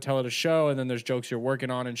jokes I would tell at a show, and then there's jokes you're working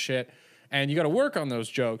on and shit. And you got to work on those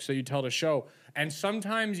jokes that you tell at a show. And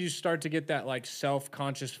sometimes you start to get that like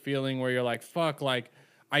self-conscious feeling where you're like, fuck, like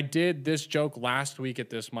I did this joke last week at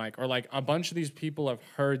this mic, or like a bunch of these people have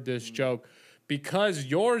heard this joke, because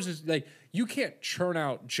yours is like, you can't churn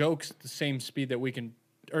out jokes at the same speed that we can,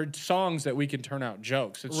 or songs that we can turn out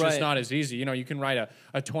jokes. It's Right. just not as easy. You know, you can write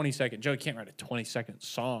a 20-second joke. You can't write a 20-second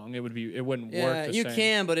song. It wouldn't Yeah, work the you same.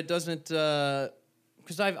 can, but it doesn't.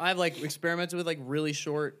 Because I've like experimented with like really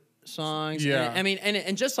short songs. Yeah. And, I mean,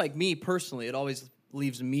 and just like me personally, it always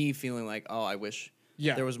leaves me feeling like, oh, I wish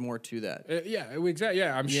Yeah. there was more to that. Yeah, exactly.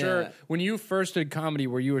 Yeah, I'm sure. Yeah. When you first did comedy,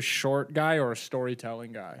 were you a short guy or a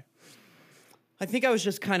storytelling guy? I think I was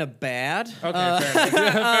just kind of bad.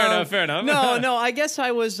 Okay, fair enough. No, I guess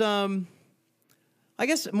I was. I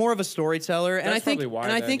guess more of a storyteller, and That's I think, probably why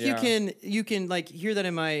and I then, think yeah. you can like hear that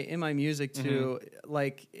in my music too.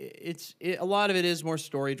 Like a lot of it is more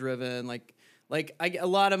story driven. A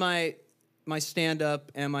lot of my stand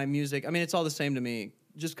up and my music. I mean, it's all the same to me.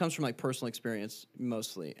 It just comes from like personal experience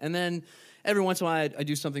mostly, and then every once in a while I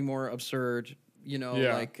do something more absurd. You know,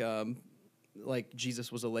 Yeah. like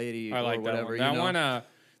Jesus was a lady I or like whatever. that one. That you know? one.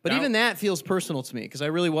 But even that feels personal to me because I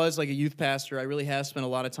really was like a youth pastor. I really have spent a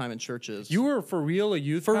lot of time in churches. You were for real a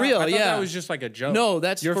youth For pastor? real, I thought yeah. that was just like a joke. No,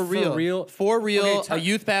 that's You're for real. For real, Okay, a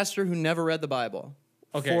youth pastor who never read the Bible.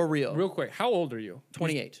 Okay, For real. Real quick, how old are you?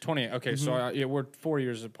 28. 28. Okay, so yeah, we're 4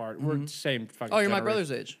 years apart. We're same fucking. Oh, you're my generation.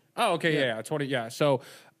 brother's age. Oh, okay, yeah, 20. Yeah. So,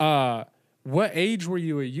 what age were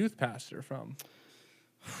you a youth pastor from?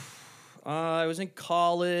 I was in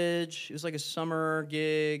college. It was like a summer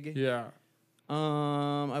gig. Yeah.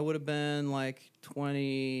 I would have been like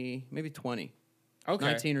 20, maybe 20. Okay.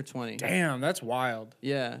 19 or 20. Damn, that's wild.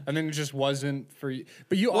 Yeah. And then it just wasn't for you.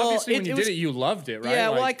 But you Well, obviously, when it you was- did it, you loved it, right? Yeah,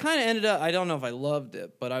 well, I Like- kind of ended up, I don't know if I loved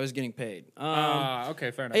it, but I was getting paid.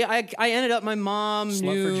 okay, fair enough. I ended up, my mom Slut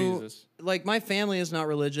knew, for Jesus. like my family is not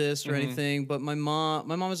religious Mm-hmm. or anything, but my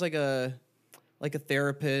mom is like a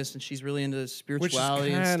therapist and she's really into Which is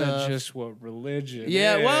spirituality and kind of stuff. just what religion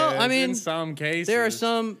Yeah, well, I is mean, in some cases. There are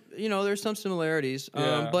some, there's some similarities.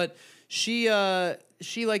 Yeah. But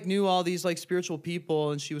she like knew all these like spiritual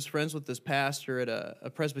people and she was friends with this pastor at a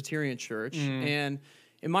Presbyterian church. Mm. And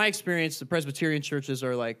in my experience, the Presbyterian churches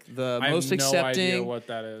are like the I most have no accepting. idea what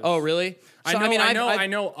that is. Oh, really? So, I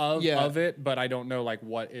know yeah. of it, but I don't know like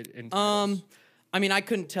what it entails. I mean, I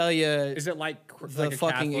couldn't tell you. Is it like the like a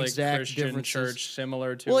fucking Catholic exact Christian differences. church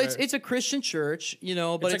similar to? Well, it? it's a Christian church, but It's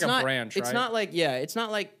it's like a not. branch, It's right? not like it's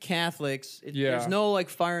not like Catholics. Yeah. Mm-hmm. There's no like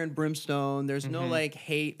fire and brimstone. There's no like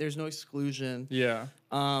hate. There's no exclusion. yeah.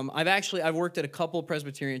 I've worked at a couple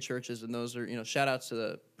Presbyterian churches, and those are shout outs to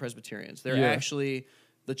the Presbyterians. They're Yeah. actually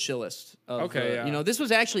the chillest. Of Okay, yeah. this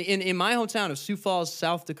was actually in my hometown of Sioux Falls,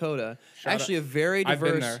 South Dakota. Shout actually, out. a very diverse.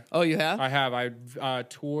 I've been there. Oh, you have? I have. I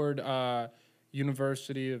toured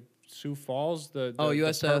University of Sioux Falls, the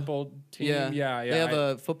USF. the purple team. Yeah. They have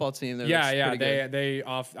a football team there. Yeah, that's yeah. pretty good.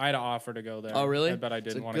 I had an offer to go there. Oh, really? But I It's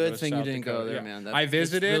didn't a want to go good to thing you South didn't Dakota. go there, Yeah. man. I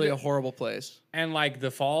visited. It's really a horrible place. And like the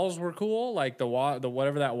falls were cool, like the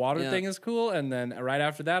whatever that water Yeah. thing is cool. And then right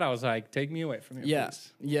after that, I was like, take me away from here, Yeah,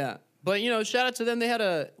 please. yeah. But shout out to them. They had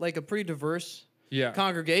a pretty diverse Yeah.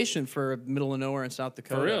 congregation for middle of nowhere in South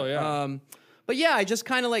Dakota. For real, yeah. But yeah, I just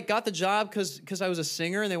kind of like got the job because I was a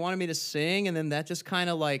singer and they wanted me to sing, and then that just kind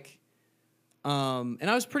of like, and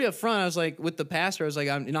I was pretty upfront. I was like with the pastor, I was like,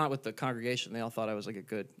 I'm not with the congregation. They all thought I was like a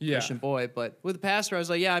good Christian boy, but with the pastor, I was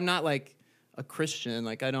like, yeah, I'm not like a Christian.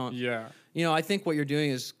 Like I don't. Yeah. I think what you're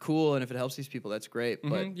doing is cool, and if it helps these people, that's great.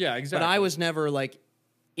 But Yeah, exactly. But I was never like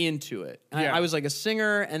into it. Yeah. I was like a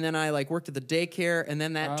singer, and then I like worked at the daycare, and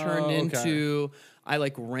then that turned okay. into I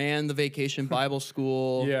like ran the vacation Bible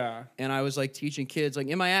school. Yeah. And I was like teaching kids. Like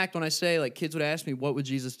in my act, when I say like kids would ask me, what would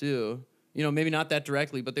Jesus do? Maybe not that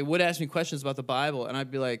directly, but they would ask me questions about the Bible, and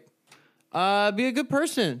I'd be like, be a good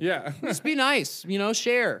person. Yeah. Just be nice,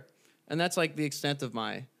 share. And that's like the extent of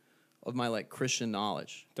my like Christian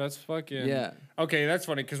knowledge. That's fucking Yeah. Okay, that's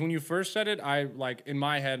funny because when you first said it, I like in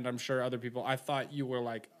my head, and I'm sure other people, I thought you were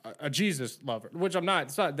like a Jesus lover, which I'm not.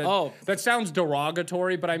 It's not. That sounds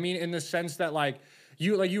derogatory, but I mean in the sense that like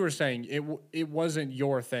you were saying it wasn't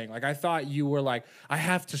your thing. Like I thought you were like I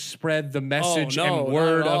have to spread the message no, and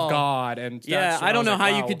word not at all. of God, and Yeah, I don't know how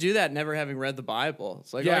you wow. could do that never having read the Bible.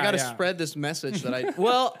 It's like, I Yeah, got to yeah. spread this message that I.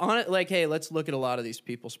 Well, on it, like, hey, let's look at a lot of these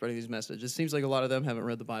people spreading these messages. It seems like a lot of them haven't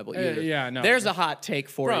read the Bible either. yeah, no. There's a hot take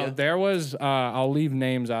for Bro, you. there was, I'll leave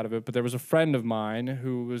names out of it, but there was a friend of mine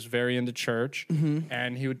who was very into church,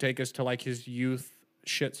 and he would take us to like his youth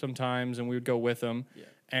shit sometimes, and we would go with him. Yeah.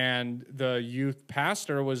 And the youth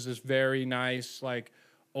pastor was this very nice, like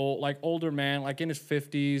older man, like in his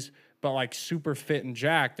 50s, but like super fit and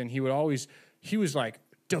jacked. And he was like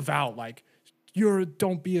devout, like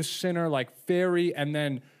don't be a sinner, like very. And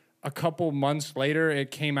then a couple months later,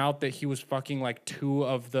 it came out that he was fucking like 2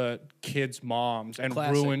 of the kids' moms and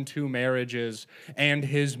ruined 2 marriages and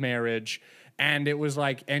his marriage. And it was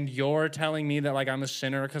like, and you're telling me that like I'm a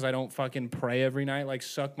sinner because I don't fucking pray every night? Like,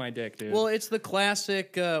 suck my dick, dude. Well, it's the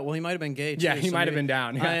classic. Well, he might have been gay. Too, yeah, he so might have maybe- been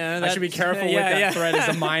down. Yeah. I should be that's- careful with yeah, that yeah. threat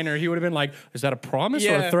as a minor. He would have been like, is that a promise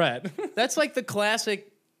or a threat? That's like the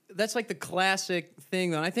classic. That's like the classic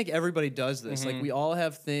thing that I think everybody does this. Like we all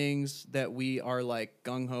have things that we are like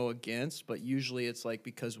gung ho against, but usually it's like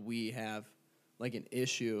because we have like an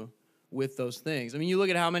issue with those things. I mean, you look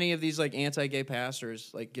at how many of these like anti-gay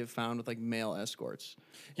pastors like get found with like male escorts,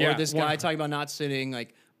 or this guy talking about not sinning,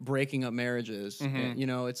 like breaking up marriages. And,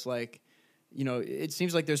 it's like, it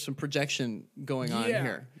seems like there's some projection going on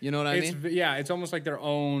here. You know what I mean? Yeah, it's almost like their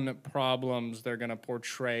own problems they're gonna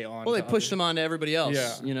portray on. Well, they push them on to everybody else.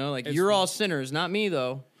 Yeah. Like you're all sinners, not me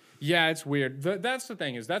though. Yeah, it's weird. That's the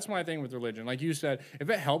thing that's my thing with religion. Like you said,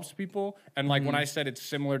 if it helps people, and like when I said it's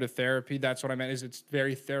similar to therapy, that's what I meant. Is it's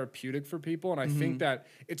very therapeutic for people, and I think that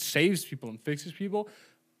it saves people and fixes people.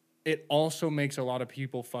 It also makes a lot of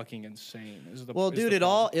people fucking insane. Dude, it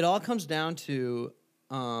all comes down to,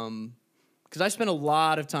 because I spent a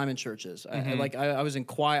lot of time in churches. I was in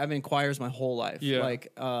choir. I've been in choirs my whole life. Yeah.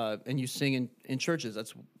 Like, and you sing in churches.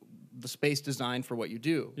 That's the space designed for what you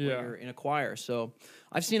do when you're in a choir. So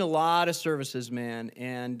I've seen a lot of services, man,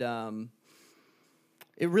 and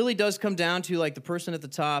it really does come down to like the person at the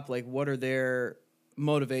top, like what are their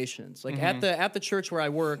motivations? Like at the church where I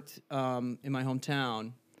worked in my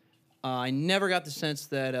hometown, I never got the sense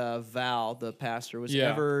that Val, the pastor, was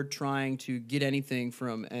ever trying to get anything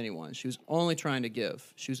from anyone. She was only trying to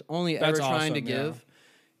give. She was only ever trying to give,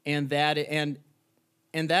 and that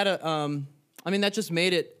I mean, that just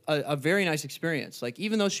made it a very nice experience. Like,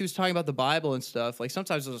 even though she was talking about the Bible and stuff, like,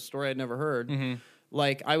 sometimes it was a story I'd never heard.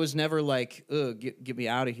 Like, I was never like, ugh, get me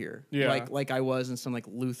out of here. Yeah. Like I was in some, like,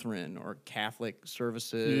 Lutheran or Catholic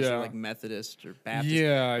services or, like, Methodist or Baptist.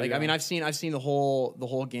 Yeah, Like, yeah. I mean, I've seen the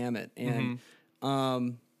whole gamut. And,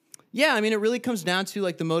 yeah, I mean, it really comes down to,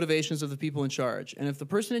 like, the motivations of the people in charge. And if the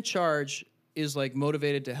person in charge is, like,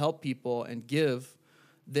 motivated to help people and give,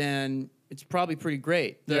 then it's probably pretty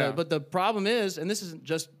great. But the problem is, and this isn't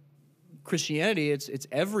just Christianity, it's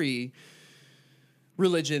every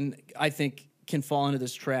religion, I think, can fall into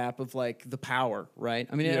this trap of like the power, right?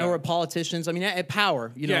 I mean, or politicians. I mean,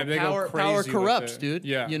 power. You know, they go power crazy corrupts, with it. dude.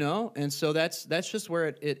 Yeah. You know, and so that's just where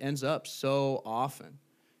it ends up so often.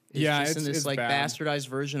 It's just in this it's like bad. bastardized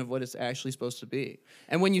version of what it's actually supposed to be.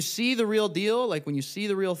 And when you see the real deal, like when you see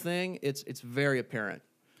the real thing, it's very apparent.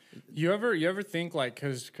 You ever think like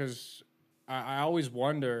because I always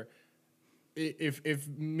wonder if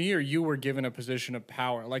me or you were given a position of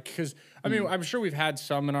power, like, because I mean, I'm sure we've had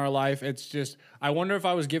some in our life. It's just, I wonder if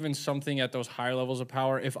I was given something at those higher levels of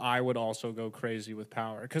power, if I would also go crazy with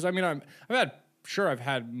power. Because I mean, I've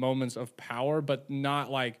had moments of power, but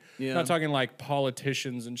not like, not talking like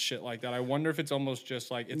politicians and shit like that. I wonder if it's almost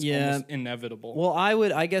just like, it's almost inevitable. Well,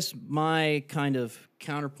 I guess my kind of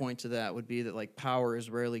counterpoint to that would be that like power is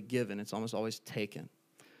rarely given; it's almost always taken.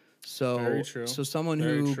 So, Very true. So someone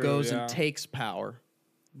Very who true, goes and takes power,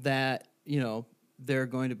 that they're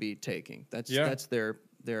going to be taking. That's their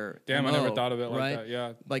Damn, MO, I never thought of it like right? that.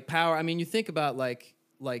 Yeah, like power. I mean, you think about like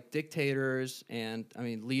dictators and I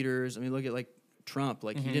mean leaders. I mean, look at like Trump.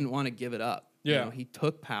 Like he didn't want to give it up. Yeah, he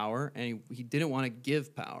took power and he didn't want to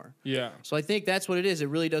give power. Yeah. So I think that's what it is. It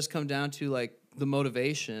really does come down to like the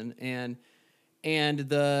motivation and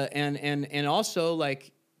also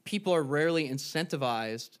like people are rarely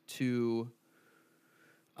incentivized to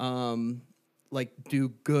like do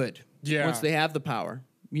good once they have the power,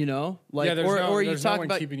 like or you talk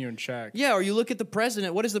about keeping you in check. Yeah, or you look at the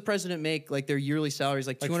president. What does the president make? Like their yearly salary is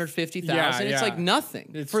like 250,000. It's like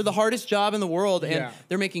nothing for the hardest job in the world, and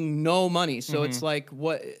they're making no money. So it's like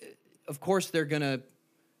what? Of course they're gonna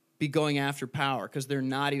be going after power because they're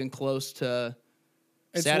not even close to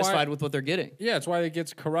satisfied with what they're getting. Yeah, it's why it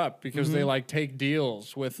gets corrupt because they like take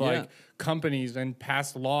deals with like companies and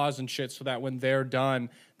pass laws and shit so that when they're done,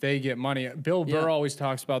 they get money. Bill Burr always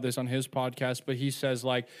talks about this on his podcast, but he says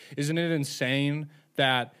like, isn't it insane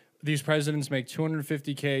that these presidents make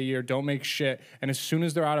 $250K a year, don't make shit, and as soon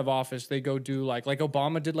as they're out of office, they go do like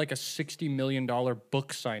Obama did like a $60 million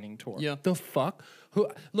book signing tour. Yeah. The fuck?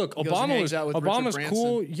 Look, Obama's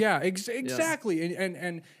cool. Yeah, exactly.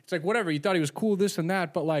 And it's like whatever. He thought he was cool, this and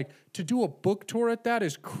that, but like to do a book tour at that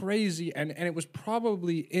is crazy. And it was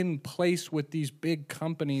probably in place with these big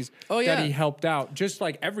companies that he helped out, just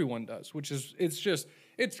like everyone does, which is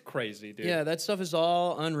it's crazy, dude. Yeah, that stuff is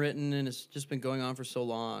all unwritten and it's just been going on for so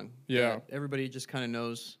long. Yeah. Everybody just kind of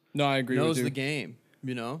knows. No, I agree with you. Knows the game.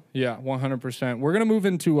 Yeah, 100%. We're going to move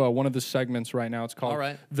into one of the segments right now. It's called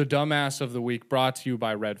The Dumbass of the Week, brought to you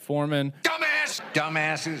by Red Foreman. Dumbass!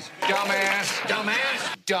 Dumbasses! Dumbass!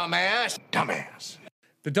 Dumbass! Dumbass! Dumbass!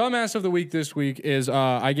 The Dumbass of the Week this week is,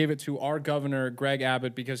 I gave it to our governor, Greg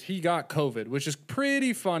Abbott, because he got COVID, which is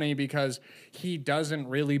pretty funny because he doesn't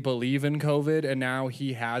really believe in COVID, and now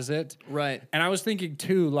he has it. Right. And I was thinking,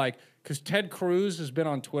 too, like, because Ted Cruz has been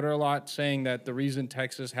on Twitter a lot saying that the reason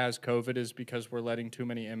Texas has COVID is because we're letting too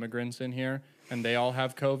many immigrants in here and they all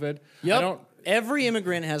have COVID. Yep. Every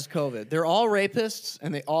immigrant has COVID. They're all rapists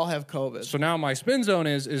and they all have COVID. So now my spin zone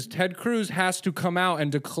is Ted Cruz has to come out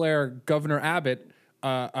and declare Governor Abbott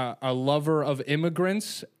a lover of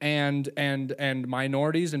immigrants and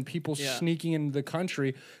minorities and people sneaking into the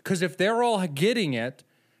country. Because if they're all getting it,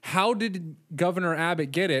 how did Governor Abbott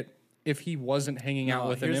get it if he wasn't hanging out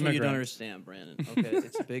with an immigrant? Here's what you don't understand, Brandon. Okay,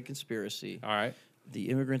 it's a big conspiracy. All right. The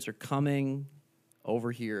immigrants are coming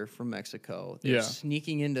over here from Mexico. They're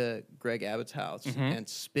sneaking into Greg Abbott's house and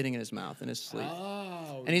spitting in his mouth in his sleep.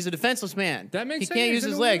 Oh. And he's a defenseless man. That makes sense. He can't use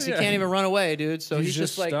his legs. He can't even run away, dude. So he's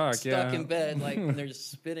just like stuck in bed, like, and they're just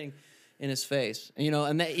spitting in his face. And,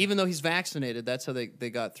 and that, even though he's vaccinated, that's how they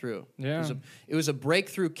got through. Yeah. It was a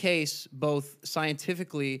breakthrough case, both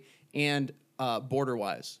scientifically and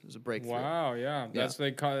border-wise. It was a breakthrough. Wow, yeah. That's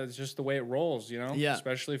it's just the way it rolls, Yeah.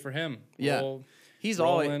 Especially for him. He's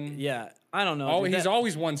always, I don't know. Oh, he's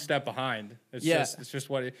always one step behind. It's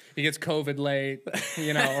just what he gets COVID late,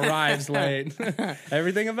 arrives late.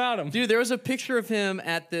 Everything about him. Dude, there was a picture of him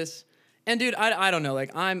at this, and dude, I don't know.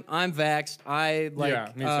 Like I'm vaxxed. I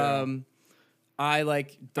like me too. I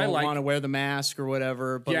don't want to wear the mask or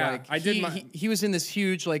whatever. But he was in this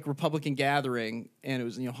huge like Republican gathering, and it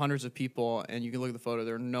was hundreds of people, and you can look at the photo.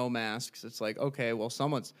 There are no masks. It's like, okay, well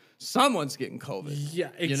someone's getting COVID.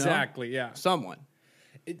 Yeah, exactly. Yeah, someone.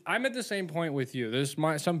 I'm at the same point with you.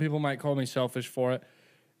 Some people might call me selfish for it.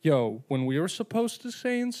 Yo, when we were supposed to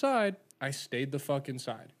stay inside, I stayed the fuck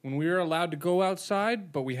inside. When we were allowed to go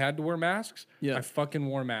outside, but we had to wear masks, I fucking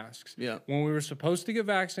wore masks. Yeah. When we were supposed to get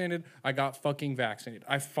vaccinated, I got fucking vaccinated.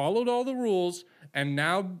 I followed all the rules, and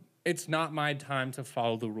now it's not my time to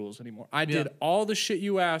follow the rules anymore. I did all the shit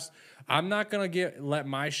you asked. I'm not gonna let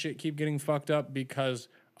my shit keep getting fucked up because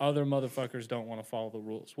other motherfuckers don't want to follow the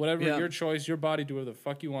rules. Whatever your choice, your body, do whatever the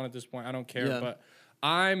fuck you want at this point. I don't care, but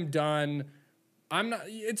I'm done. I'm not.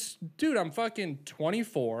 Dude, I'm fucking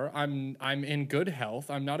 24. I'm in good health.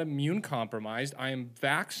 I'm not immune compromised. I am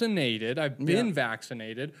vaccinated. I've been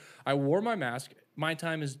vaccinated. I wore my mask. my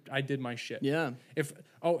time is I did my shit. Yeah.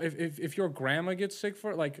 If your grandma gets sick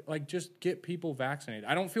for it, like just get people vaccinated.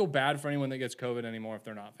 I don't feel bad for anyone that gets COVID anymore if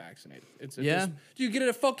they're not vaccinated. You get it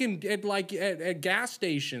at fucking at gas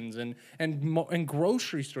stations and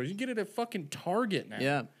grocery stores. You get it at fucking Target now.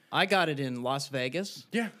 Yeah. I got it in Las Vegas.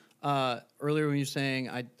 Yeah. Earlier when you were saying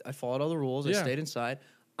I followed all the rules, I Yeah. stayed inside.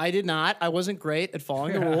 I did not. I wasn't great at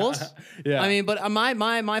following the rules. Yeah. I mean, but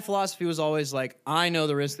my philosophy was always like, I know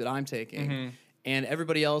the risk that I'm taking. Mm-hmm. And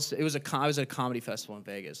everybody else, I was at a comedy festival in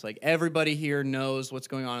Vegas. Like, everybody here knows what's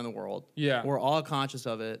going on in the world. Yeah. We're all conscious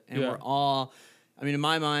of it. And Yeah. we're all, I mean, in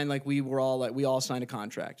my mind, like, we all signed a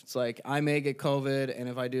contract. It's like, I may get COVID, and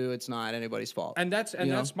if I do, it's not anybody's fault. And that's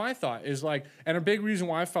my thought is like, and a big reason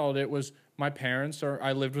why I followed it was my parents, or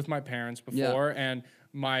I lived with my parents before, and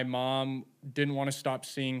my mom didn't want to stop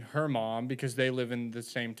seeing her mom because they live in the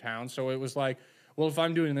same town. So it was like, well, if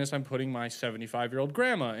I'm doing this, I'm putting my 75-year-old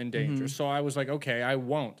grandma in danger. So I was like, okay, I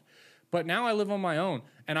won't. But now I live on my own,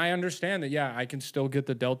 and I understand that, yeah, I can still get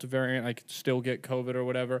the Delta variant, I can still get COVID or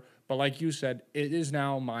whatever. But like you said, it is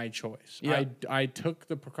now my choice. Yeah. I took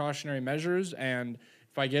the precautionary measures, and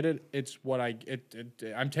if I get it, it's what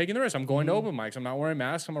I'm taking the risk. I'm going to open mics. I'm not wearing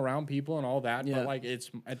masks. I'm around people and all that. Yeah. But like,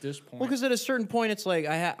 it's at this point. Well, because at a certain point, it's like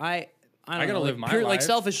I don't gotta know, live like, my Like, life.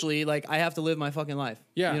 selfishly, like, I have to live my fucking life.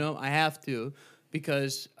 Yeah. You know, I have to,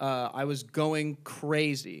 because I was going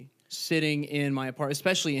crazy sitting in my apartment,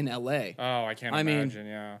 especially in LA. Oh, I can't I mean, imagine.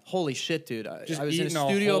 Yeah. Holy shit, dude! I Just was in a eating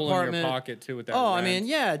studio a hole apartment. in your pocket too with that. Oh, rent. I mean,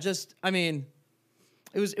 yeah,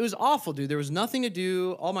 it was awful, dude. There was nothing to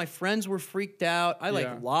do. All my friends were freaked out. I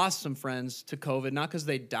Yeah. lost some friends to COVID, not because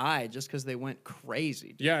they died, just because they went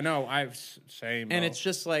crazy. Dude. Yeah, no, same. And bro. it's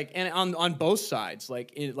just like, and on both sides,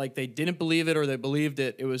 like they didn't believe it or they believed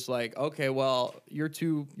it. It was like, okay, well, you're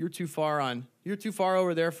too far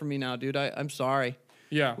over there for me now, dude. I'm sorry.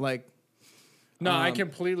 yeah. Like, No, it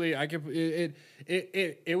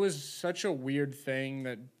was such a weird thing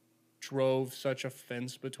that drove such a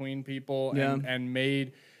fence between people and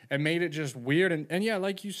made it just weird. And yeah,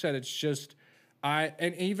 like you said, it's just,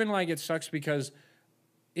 and even like it sucks because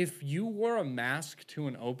if you wore a mask to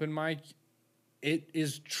an open mic, it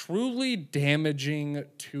is truly damaging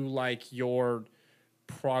to like your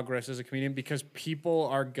progress as a comedian because people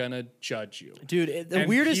are gonna judge you, dude, the and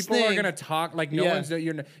weirdest people thing. are gonna talk like no Yeah. one's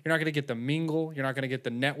you're not gonna get the mingle, you're not gonna get the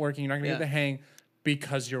networking, you're not gonna Yeah. get the hang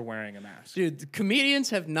because you're wearing a mask. Dude, the comedians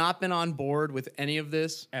have not been on board with any of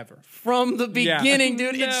this Ever. from the Yeah. beginning,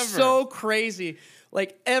 dude. Never. It's so crazy.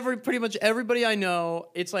 Like pretty much everybody I know,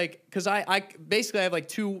 it's like, because I basically have like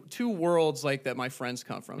two worlds like that my friends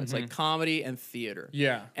come from. It's like comedy and theater.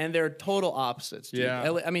 Yeah. and they're total opposites. Dude.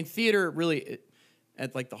 Yeah. I mean, theater really.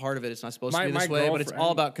 At like the heart of it, it's not supposed to be My this way, but it's all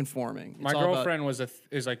girlfriend- about conforming. It's My all about- girlfriend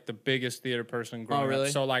is like the biggest theater person growing really?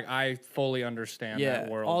 up. So like I fully understand that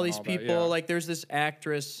world. all and these that, people. yeah. Like, there's this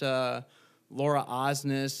actress, Laura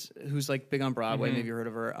Osnes, who's like big on Broadway. Mm-hmm. Maybe you heard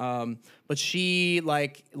of her. But she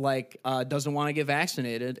doesn't want to get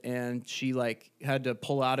vaccinated, and she like had to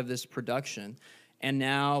pull out of this production. And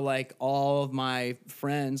now like all of my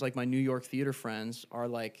friends, like my New York theater friends, are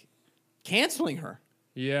like canceling her.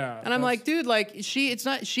 Yeah. And I'm like, dude, like she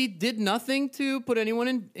did nothing to put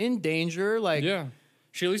anyone in danger. Like, yeah.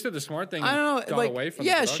 She at least did the smart thing. I don't know, and got like, away from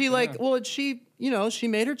yeah, the she production, like, well, she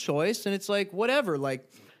made her choice, and it's like, whatever.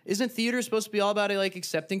 Like, isn't theater supposed to be all about like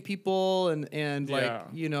accepting people and like,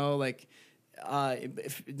 Yeah.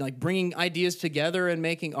 like bringing ideas together and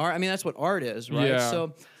making art? I mean, that's what art is, right? Yeah.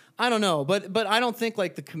 So, I don't know, but I don't think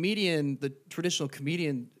like the traditional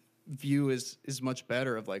comedian view is much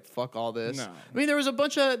better of like, fuck all this. No. I mean, there was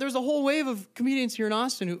a whole wave of comedians here in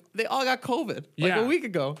Austin who they all got COVID like Yeah. a week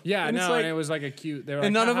ago. Yeah, and it's no, like, and it was like a cute. They were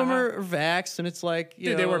and like, none of them "Ha, ha, are vaxxed, and it's like, you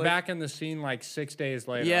Dude, know, they were like, back in the scene like 6 days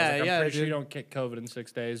later. Yeah, I was like, yeah, I'm pretty sure dude. you don't get COVID in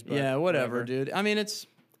 6 days. But yeah, whatever, dude. I mean, it's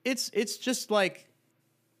just like,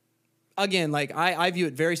 again, like I view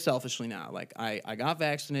it very selfishly now. Like I got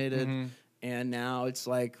vaccinated, and now it's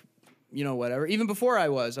like, you know, whatever. Even before I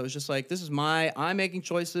was just like, this is I'm making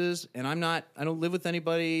choices, and I don't live with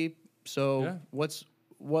anybody. So Yeah. what's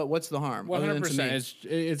the harm? 100%.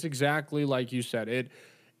 It's exactly like you said. It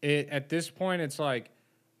at this point, it's like,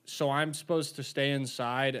 so I'm supposed to stay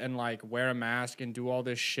inside and like wear a mask and do all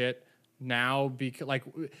this shit now because like,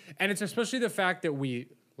 and it's especially the fact that we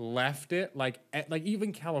left it like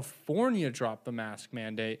even California dropped the mask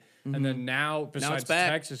mandate, and then now besides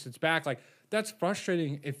back. Texas, it's back. Like, that's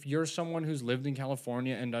frustrating if you're someone who's lived in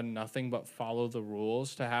California and done nothing but follow the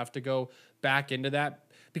rules to have to go back into that,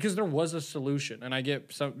 because there was a solution. And I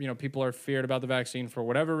get some, people are feared about the vaccine for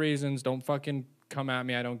whatever reasons. Don't fucking come at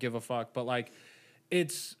me. I don't give a fuck. But like,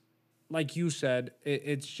 it's like you said,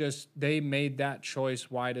 it's just they made that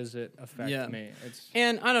choice. Why does it affect me? It's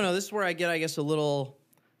And I don't know. This is where I get, I guess, a little.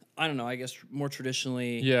 I don't know. I guess more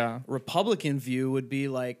traditionally, Republican view would be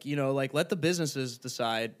like, like let the businesses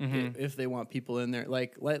decide if they want people in there.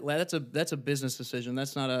 Like that's a business decision.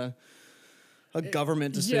 That's not a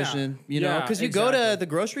government decision. You know, because you go to the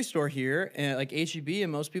grocery store here and like HEB,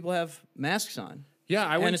 and most people have masks on.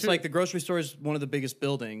 Yeah, and it's like the grocery store is one of the biggest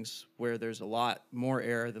buildings where there's a lot more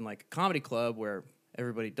air than like a comedy club where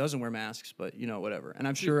everybody doesn't wear masks, but whatever. And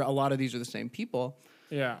I'm sure a lot of these are the same people.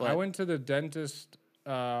 Yeah, I went to the dentist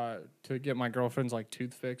to get my girlfriend's like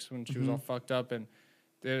tooth fixed when she was all fucked up, and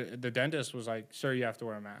the dentist was like, "Sir, you have to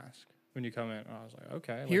wear a mask when you come in." And I was like,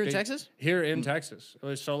 "Okay." Here in Texas? Here in Texas.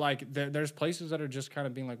 So like, there's places that are just kind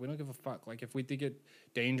of being like, "We don't give a fuck." Like, if we think it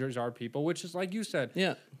endangers our people, which is like you said,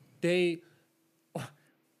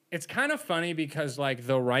 It's kind of funny because like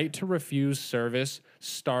the right to refuse service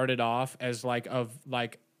started off as like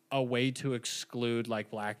a way to exclude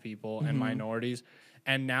like black people and minorities,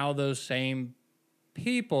 and now those same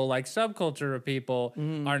people, like subculture of people,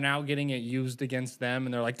 are now getting it used against them,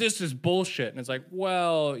 and they're like, this is bullshit. And it's like,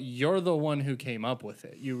 well, you're the one who came up with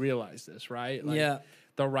it. You realize this, right? Like,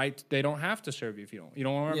 the right, they don't have to serve you if you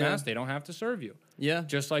don't want to wear a mask. They don't have to serve you. Yeah.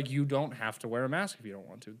 Just like you don't have to wear a mask if you don't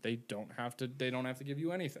want to. They don't have to give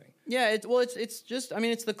you anything. Yeah, it's just, I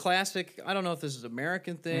mean, it's the classic, I don't know if this is an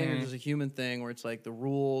American thing or just a human thing, where it's like the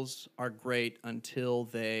rules are great until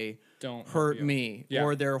they don't hurt me,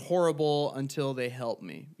 or they're horrible until they help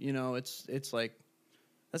me. It's like,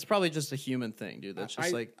 that's probably just a human thing, dude. That's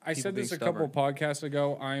just like, I said this a couple of podcasts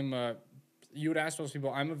ago. You would ask those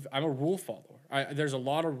people, I'm a rule follower. There's a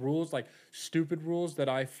lot of rules, like stupid rules that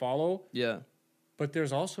I follow. Yeah. But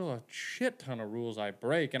there's also a shit ton of rules I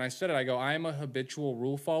break. And I said it, I go, I'm a habitual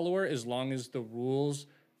rule follower as long as the rules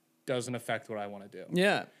doesn't affect what I want to do.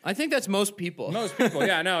 Yeah. I think that's most people. Most people,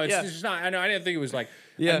 yeah, no, it's just not, I know, I didn't think it was like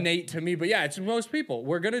innate to me, but yeah, it's most people.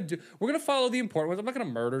 We're going to follow the important ones. I'm not going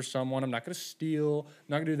to murder someone. I'm not going to steal. I'm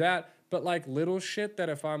not going to do that. But like little shit that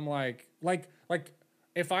if I'm like,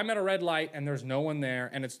 if I'm at a red light and there's no one there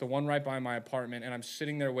and it's the one right by my apartment and I'm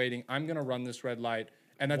sitting there waiting, I'm going to run this red light,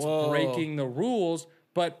 and that's breaking the rules,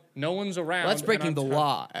 but no one's around. That's breaking the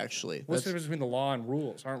law, actually. What's the difference between the law and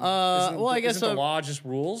rules? I guess isn't the law just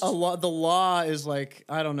rules? The law is like,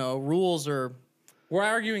 I don't know, rules are... We're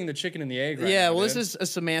arguing the chicken and the egg right now. Yeah, well, dude. This is a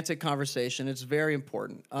semantic conversation. It's very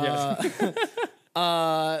important. Yes.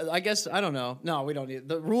 I guess, I don't know. No, we don't need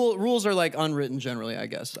the rules are like unwritten generally, I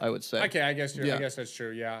guess I would say. Okay, I guess that's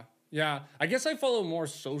true. Yeah. Yeah. I guess I follow more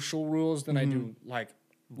social rules than I do like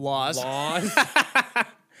laws.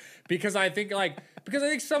 Because I think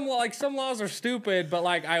some laws are stupid, but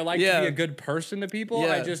like I like to be a good person to people.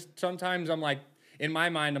 Yeah. I just sometimes I'm like, in my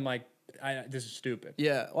mind I'm like, this is stupid.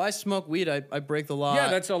 Yeah. Well, I smoke weed. I break the law. Yeah,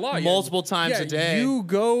 that's a law. Multiple times a day. You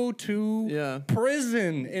go to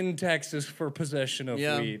prison in Texas for possession of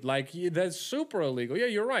weed. Like, that's super illegal. Yeah,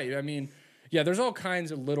 you're right. I mean, yeah, there's all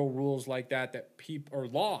kinds of little rules like that people, or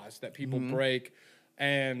laws that people break.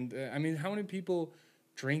 And I mean, how many people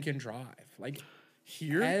drink and drive? Like,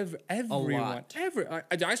 here, everyone.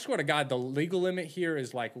 I swear to God, the legal limit here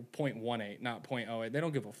is like 0.18, not 0.08. They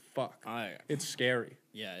don't give a fuck. It's scary.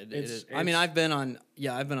 Yeah, it is. I mean, I've been on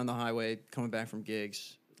the highway coming back from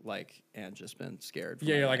gigs, like, and just been scared.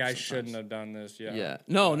 Yeah, you're like, I shouldn't have done this. Yeah. Yeah.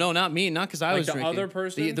 No, not me. Not because I was drinking. The other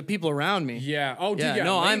person, the people around me. Yeah. Oh, dude. Yeah.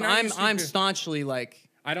 No, I'm staunchly like.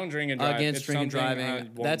 I don't drink and drive. Against drinking and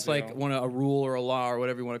driving. That's like a rule or a law or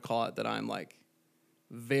whatever you want to call it that I'm like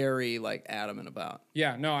very like adamant about.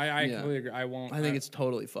 Yeah, no, I completely agree. I won't. I think it's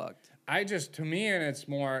totally fucked. To me it's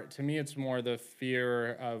more the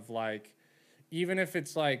fear of like, even if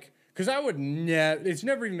it's like, because it's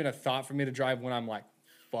never even been a thought for me to drive when I'm like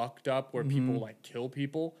fucked up, where people like kill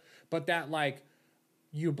people, but that like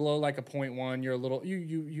you blow like a 0.1, you're a little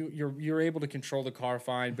you're able to control the car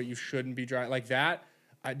fine, but you shouldn't be driving like that.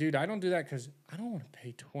 Dude, I don't do that because I don't want to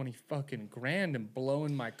pay 20 fucking grand and blow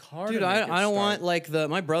in my car. Dude, I don't want like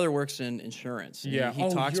my brother works in insurance. Yeah, he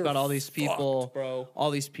talks about all these people, bro.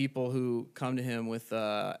 All these people who come to him with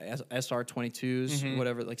SR22s,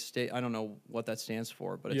 whatever, like I don't know what that stands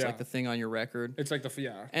for, but it's like the thing on your record. It's like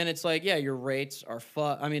and it's like your rates are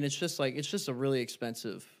I mean, it's just a really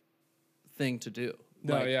expensive thing to do.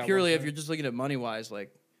 Like, purely if you're just looking at money wise,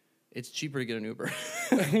 like. It's cheaper to get an Uber.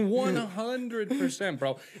 100%,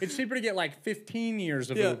 bro. It's cheaper to get like 15 years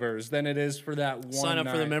of Ubers than it is for that one Sign up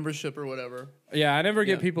night. for the membership or whatever. Yeah, I never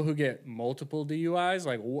get people who get multiple DUIs.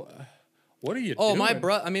 Like, what are you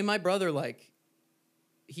doing? My brother, like,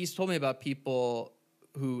 he's told me about people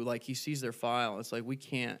who, like, he sees their file. And it's like, we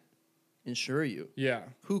can't insure you. Yeah.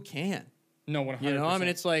 Who can? No, 100%. You know, I mean,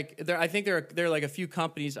 it's like I think there are like a few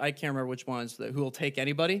companies, I can't remember which ones, who will take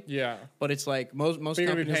anybody. Yeah. But it's like most But you're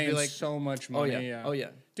gonna companies be will paying be like, so much oh money. yeah, oh yeah.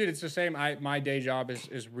 Dude, it's the same. My day job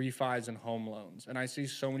is refis and home loans, and I see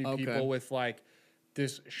so many Okay. people with like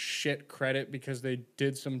this shit credit because they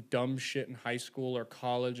did some dumb shit in high school or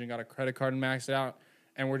college and got a credit card and maxed it out,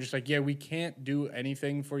 and we're just like, yeah, we can't do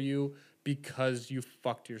anything for you because you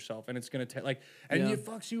fucked yourself, and it's gonna take like, and Yeah. it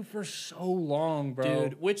fucks you for so long, bro.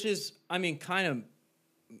 Dude, which is, I mean, kind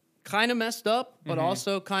of messed up, but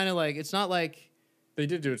also kind of like, it's not like, They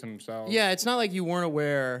did do it to themselves. yeah, it's not like you weren't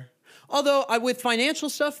aware. Although with financial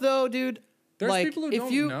stuff though, dude, There's like people who if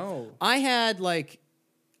don't you, know. I had like,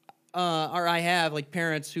 or I have like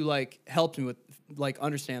parents who like helped me with like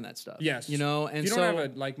understand that stuff. Yes, you know, and if you so don't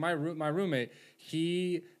have a like my roommate.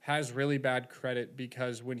 He has really bad credit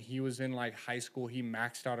because when he was in like high school, he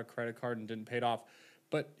maxed out a credit card and didn't pay it off.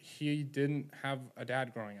 But he didn't have a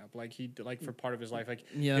dad growing up. Like like for part of his life, like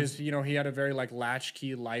Yeah. his he had a very like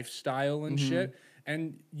latchkey lifestyle and shit.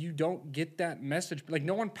 And you don't get that message. Like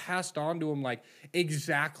no one passed on to him like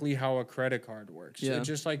exactly how a credit card works. Yeah. It's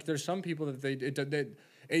just like there's some people that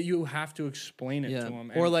you have to explain it yeah, to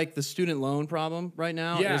them. or like the student loan problem right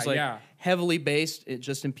now Yeah, is like yeah. heavily based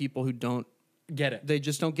just in people who don't, get it. they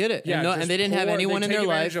just don't get it. Yeah, and, just and they didn't have poor- anyone they in take their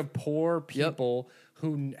advantage life of poor people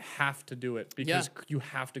who have to do it because Yeah. you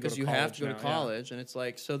have to go to because you college. have to go to now, yeah. college, and it's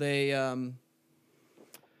like so they.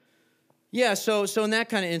 Yeah, so in that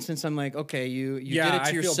kind of instance, I'm like, okay, you Yeah, did it I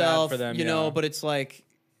to feel bad yourself, for them, you know, yeah. but it's like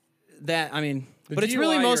that. I mean, The but it's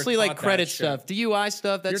really DUI, mostly you're like taught that credit shit. stuff, DUI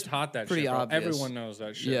stuff. That's You're taught that pretty shit, bro. obvious. Everyone knows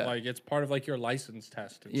that shit. Yeah. Like it's part of like your license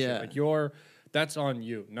test and Yeah. shit. Like that's on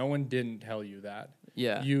you. No one didn't tell you that.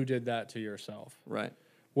 Yeah. You did that to yourself. Right.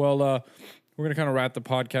 Well, we're gonna kind of wrap the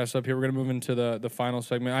podcast up here. We're gonna move into the final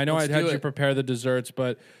segment. I know Let's I had do you it. prepare the desserts,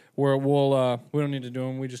 but we don't need to do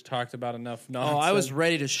them. We just talked about enough. Oh, I was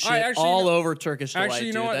ready to shit actually, all you know- over Turkish Delight. Actually,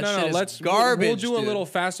 you know dude. what? That No, shit is let's garbage. We'll do a dude. little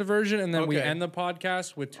faster version, and then we Okay. end the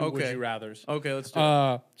podcast with two would Okay. you rather's. Okay, let's do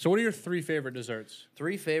it. So, what are your 3 favorite desserts?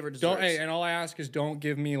 3 favorite desserts. Don't. Hey, and all I ask is don't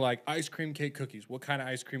give me like ice cream, cake, cookies. What kind of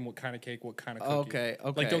ice cream? What kind of cake? What kind of cookie? Okay,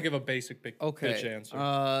 Like, okay. don't give a basic bitch Okay.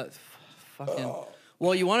 answer. Fucking.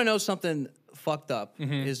 Well, you want to know something fucked up?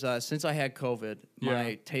 Is since I had COVID, my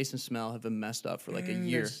Yeah. taste and smell have been messed up for like a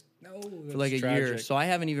year. For For like a year, so I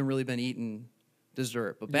haven't even really been eating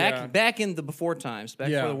dessert. But back in the before times, back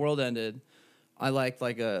Yeah. before the world ended, I liked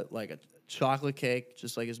like a chocolate cake,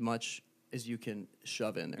 just like as much as you can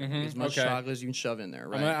shove in there, as much okay. chocolate as you can shove in there,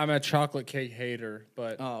 right? I'm a chocolate cake hater,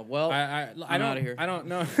 but Oh, well, I I'm don't. outta here. I don't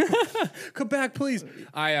know. Come back, please.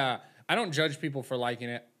 I don't judge people for liking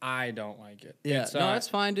it. I don't like it. yeah, It's, no, that's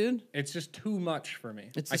fine, dude. It's just too much for me.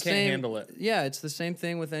 It's I the can't same, handle it. Yeah, it's the same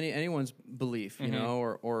thing with anyone's belief, you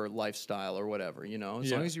know, or lifestyle or whatever, you know. As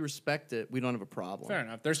Yeah. long as you respect it, we don't have a problem. Fair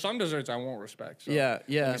enough. There's some desserts I won't respect. So Yeah,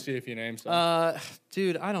 yeah. Let me see if you name some.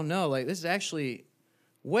 Dude, I don't know. Like this is actually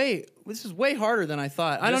this is way harder than I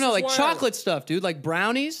thought. I This don't know, is like why- chocolate stuff, dude, like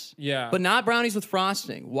brownies. Yeah. But not brownies with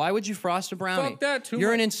frosting. Why would you frost a brownie? Fuck that, too You're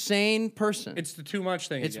much. an insane person. It's the too much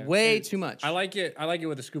thing. It's again. way too much. I like it. I like it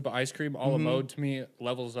with a scoop of ice cream. A la mode to me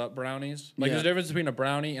levels up brownies. Like Yeah. there's a difference between a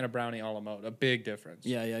brownie and a brownie a la mode. A big difference.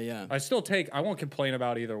 yeah. I won't complain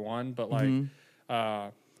about either one, but like,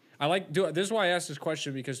 Mm-hmm. this is why I asked this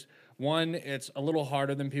question because one, it's a little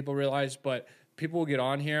harder than people realize, but people will get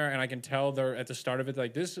on here and I can tell they're at the start of it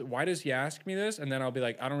like this. Why does he ask me this? And then I'll be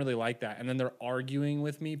like, I don't really like that. And then they're arguing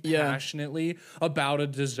with me Yeah. passionately about a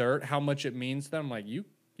dessert, how much it means to them. Like you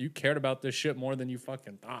cared about this shit more than you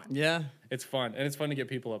fucking thought. Yeah. It's fun. And it's fun to get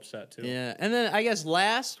people upset too. Yeah. And then I guess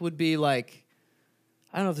last would be like,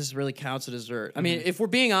 I don't know if this really counts a dessert. I mean, if we're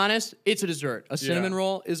being honest, it's a dessert. A cinnamon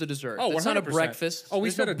roll is a dessert. Oh, it's not a 100%. breakfast. Oh, we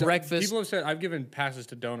There's said no a breakfast. People have said I've given passes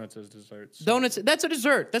to donuts as desserts. So. Donuts. That's a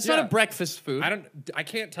dessert. That's not Yeah. a breakfast food. I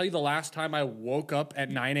can't tell you the last time I woke up at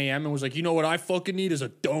 9 a.m. and was like, you know what I fucking need is a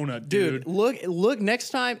donut, dude. Look next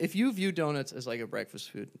time if you view donuts as like a breakfast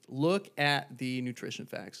food, look at the nutrition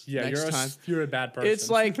facts. Yeah, next you're a bad person.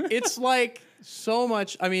 It's like so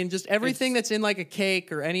much. I mean, just everything that's in like a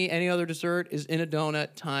cake or any other dessert is in a donut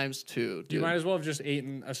times 2. Dude. you might as well have just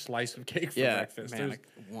eaten a slice of cake for breakfast. Man, There's-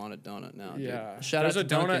 I want a donut now. yeah, Dude. Shout there's out a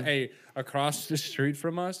to donut. Dunkin'. Across the street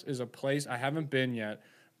from us is a place I haven't been yet.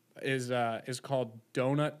 Is called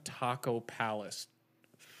Donut Taco Palace.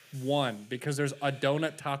 1 because there's a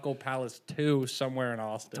Donut Taco Palace 2 somewhere in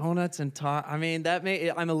Austin. Donuts and I mean,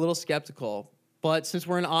 I'm a little skeptical. But since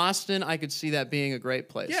we're in Austin, I could see that being a great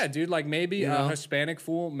place. Yeah, dude, like maybe You a know? Hispanic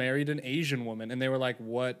fool married an Asian woman and they were like,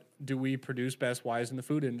 what do we produce best wise in the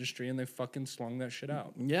food industry? And they fucking slung that shit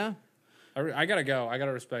out. Yeah. I gotta go. I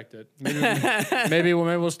gotta respect it. Maybe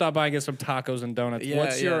we'll stop by and get some tacos and donuts. Yeah,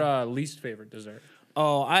 What's your least favorite dessert?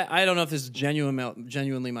 Oh, I don't know if this is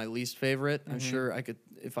genuinely my least favorite. I'm sure I could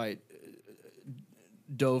if I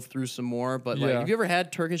dove through some more. But like, Yeah. have you ever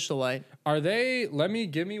had Turkish delight? Are they?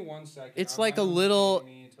 Give me 1 second. It's like a little.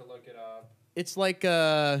 Need to look it up. It's like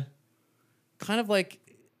a kind of like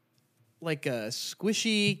a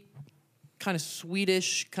squishy, kind of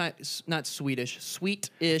Swedish, not Swedish,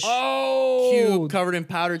 sweet-ish cube covered in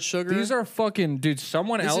powdered sugar. These are fucking dude.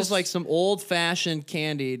 Someone This else is like some old-fashioned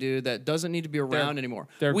candy, dude, that doesn't need to be around anymore.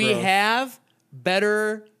 they're We gross. have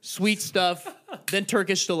better sweet stuff than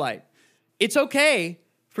Turkish delight. It's okay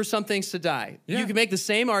for some things to die. Yeah. You can make the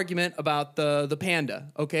same argument about the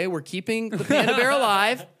panda. Okay, we're keeping the panda bear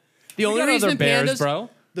alive. The only got reason other bears, pandas, bro.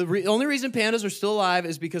 The only reason pandas are still alive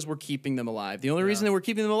is because we're keeping them alive. The only reason that we're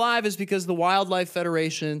keeping them alive is because the Wildlife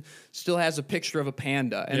Federation still has a picture of a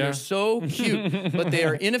panda, and Yeah. they're so cute, but they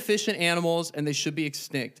are inefficient animals, and they should be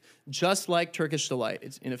extinct. Just like Turkish delight,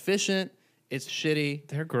 it's inefficient, it's shitty.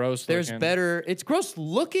 They're gross. There's looking. better. It's gross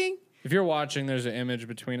looking. If you're watching, there's an image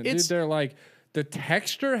between it. Dude, It's- they're like the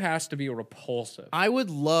texture has to be repulsive. I would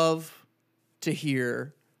love to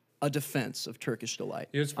hear a defense of Turkish delight.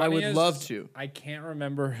 You know what's I funny would is, love to. I can't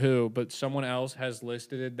remember who, but someone else has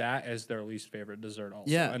listed that as their least favorite dessert.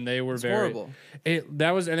 Also, Yeah, and they were it's very horrible. It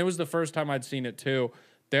was the first time I'd seen it too.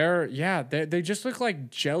 They just look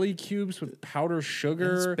like jelly cubes with powdered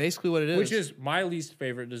sugar. That's basically what it is. Which is my least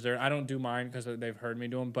favorite dessert. I don't do mine because they've heard me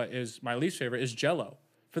do them, but my least favorite is Jell-O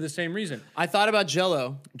for the same reason. I thought about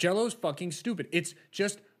Jell-O. Jell-O's fucking stupid. It's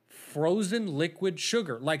just frozen liquid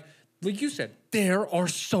sugar. Like you said, there are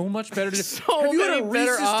so much better. So Have you had many a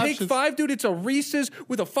better Reese's Take options. 5, dude? It's a Reese's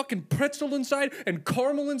with a fucking pretzel inside and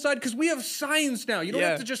caramel inside because we have science now. You don't Yeah.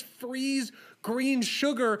 have to just freeze green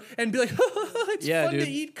sugar and be like, it's Yeah, fun dude. to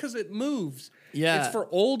eat because it moves. Yeah. It's for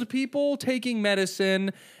old people taking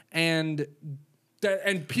medicine and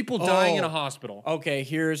people dying in a hospital. Okay,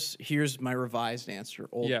 here's my revised answer.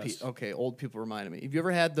 Yes. Old people reminded me. Have you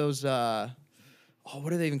ever had those?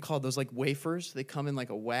 What are they even called? Those like wafers? They come in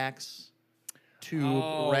like a wax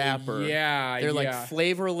tube wrapper. yeah, they're like yeah.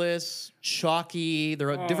 flavorless, chalky.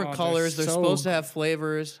 They're different they're colors. They're so supposed to have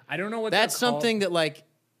flavors. I don't know what That's they're called. something that like.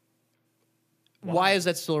 Why is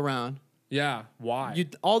that still around? Yeah, why?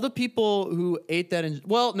 All the people who ate that.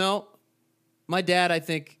 No, my dad. I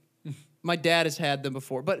think my dad has had them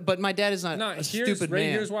before, but my dad is not a stupid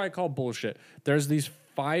man. Here's why I call bullshit. There's these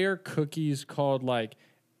fire cookies called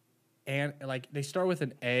they start with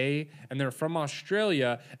an A and they're from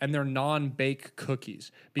Australia and they're non-bake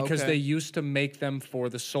cookies because Okay. they used to make them for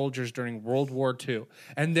the soldiers during World War II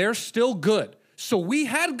and they're still good. So we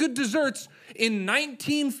had good desserts in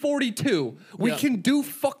 1942. We Yeah. can do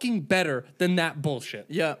fucking better than that bullshit.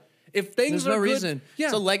 Yeah. If things There's no are good, reason. yeah.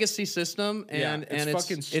 It's a legacy system, and it's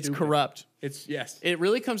fucking it's stupid. corrupt. Yes. It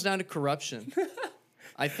really comes down to corruption.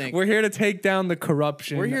 I think We're here to take down the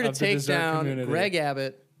corruption. we're here to of the take dessert down community. Greg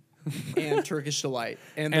Abbott and Turkish delight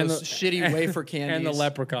and And those the- shitty wafer candies and the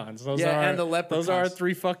leprechauns. Those Yeah, are and the Those are our leprechauns.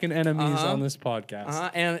 3 fucking enemies Uh-huh. on this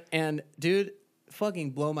podcast. And dude,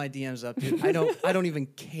 fucking blow my DMs up, dude. I don't even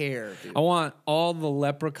care, dude. I want all the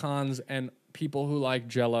leprechauns and people who like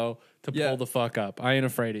Jell-O to Yeah. pull the fuck up. I ain't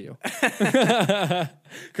afraid of you.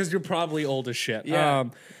 Because you're probably old as shit. Yeah.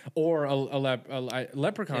 Or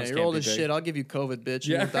leprechauns Yeah, you're can't old be as big. shit. I'll give you COVID, bitch.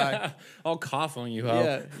 You won't die. I'll cough on you,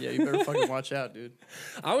 ho. Yeah, you better fucking watch out, dude.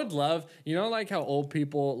 I would love, like how old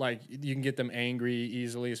people, like you can get them angry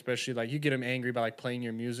easily, especially like you get them angry by like playing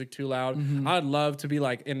your music too loud. Mm-hmm. I'd love to be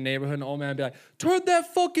like in a neighborhood, an old man be like, turn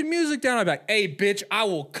that fucking music down. I'd be like, hey, bitch, I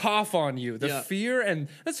will cough on you. The Yeah. fear, and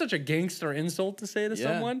that's such a gangster insult to say to Yeah.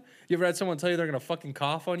 someone. You ever had someone tell you they're going to fucking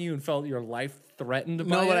cough on you and felt your life threatened by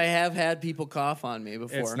No, it? but I have had people cough on me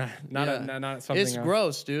before. It's not something It's else.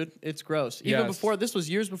 gross, dude. It's gross. Even Yes. before, this was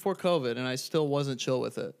years before COVID, and I still wasn't chill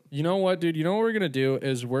with it. You know what, dude? You know what we're gonna do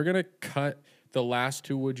is we're gonna cut the last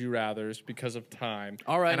 2 Would You Rathers because of time.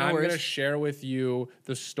 All right, and no I'm worries. gonna share with you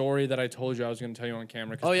the story that I told you I was gonna tell you on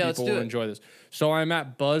camera because Oh, yeah, let's people do will it. enjoy this. So I'm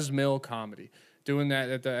at Buzz Mill Comedy, doing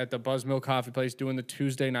that at the Buzz Mill Coffee Place, doing the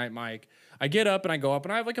Tuesday night mic. I get up and I go up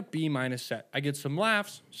and I have like a B- set. I get some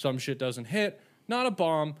laughs, some shit doesn't hit, not a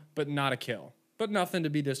bomb, but not a kill, but nothing to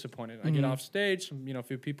be disappointed. I Mm-hmm. get off stage, some,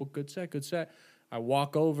 few people, good set. I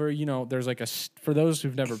walk over, there's like for those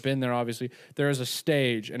who've never been there, obviously, there is a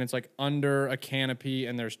stage and it's like under a canopy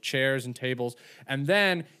and there's chairs and tables. And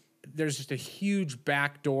then there's just a huge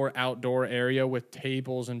backdoor outdoor area with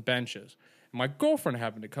tables and benches. My girlfriend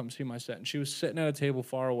happened to come see my set and she was sitting at a table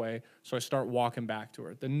far away. So I start walking back to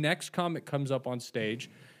her. The next comic comes up on stage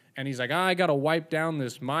and he's like, I got to wipe down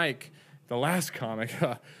this mic the last comic,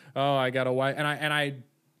 oh, I got a wipe. And I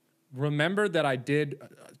remembered that I did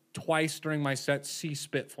twice during my set see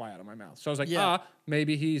spit fly out of my mouth. So I was like,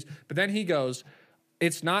 maybe he's, but then he goes,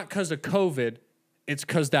 it's not because of COVID, it's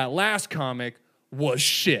because that last comic was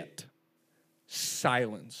shit.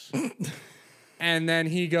 Silence. And then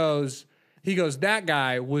he goes, that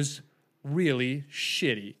guy was really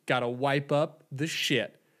shitty. Gotta wipe up the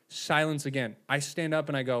shit. Silence again. I stand up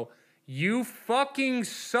and I go, you fucking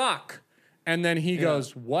suck. And then he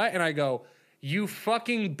goes, what? And I go, you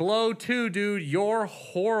fucking blow too, dude. You're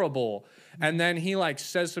horrible. And then he like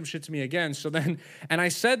says some shit to me again. So then, and I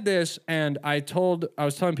said this and I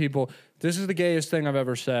was telling people, this is the gayest thing I've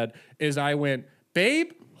ever said, is I went,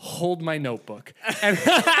 babe, hold my notebook. And,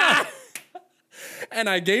 and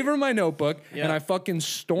I gave her my notebook and I fucking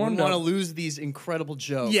stormed up. I want to lose these incredible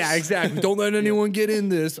jokes. Yeah, exactly. Don't let anyone get in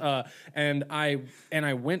this. And I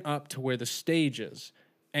went up to where the stage is.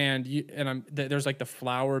 And there's like the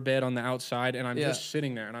flower bed on the outside, and I'm just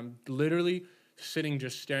sitting there, and I'm literally sitting,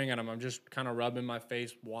 just staring at him. I'm just kind of rubbing my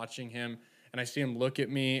face, watching him, and I see him look at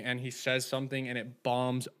me, and he says something, and it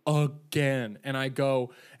bombs again. And I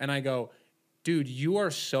go, dude, you are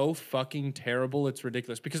so fucking terrible. It's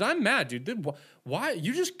ridiculous. Because I'm mad, dude. Why?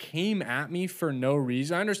 You just came at me for no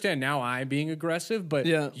reason. I understand now I'm being aggressive, but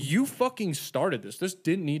you fucking started this. This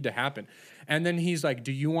didn't need to happen. And then he's like,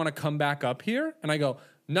 do you want to come back up here? And I go,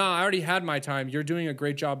 nah, I already had my time. You're doing a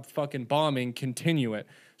great job fucking bombing. Continue it.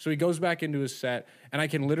 So he goes back into his set, and I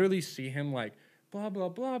can literally see him like, blah, blah,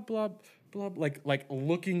 blah, blah, blah, like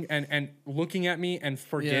looking and looking at me and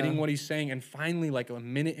forgetting what he's saying. And finally, like a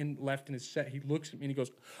minute left in his set, he looks at me and he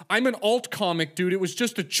goes, I'm an alt comic, dude. It was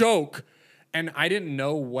just a joke. And I didn't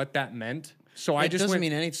know what that meant. So I just doesn't went,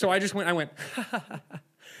 mean anything. So I went,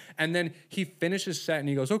 and then he finishes set and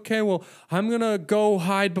he goes, okay, well, I'm going to go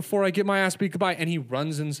hide before I get my ass beat goodbye. And he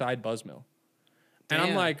runs inside Buzzmill. And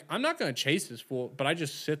I'm like, I'm not going to chase this fool, but I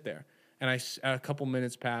just sit there. And a couple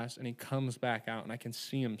minutes pass, and he comes back out, and I can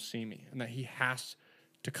see him see me, and that he has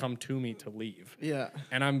to come to me to leave. Yeah.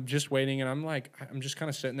 And I'm just waiting, and I'm just kind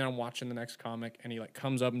of sitting there, I'm watching the next comic, and he like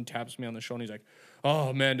comes up and taps me on the shoulder, and he's like,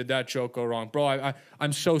 oh man, did that joke go wrong? Bro,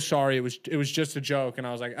 I'm so sorry. It was just a joke. And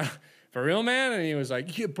I was like, for real, man? And he was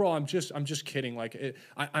like, yeah, bro, I'm just kidding. Like,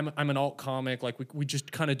 I'm an alt comic. Like, we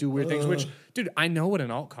just kind of do weird things. Which, dude, I know what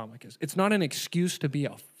an alt comic is. It's not an excuse to be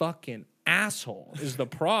a fucking asshole. Is the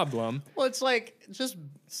problem? Well, it's like just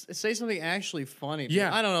say something actually funny. Dude.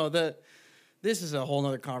 Yeah. I don't know this is a whole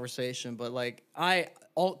nother conversation, but like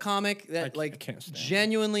alt comic that I can't stand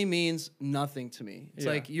genuinely means nothing to me. It's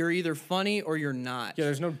like you're either funny or you're not. Yeah,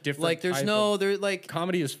 there's no different. Like there's like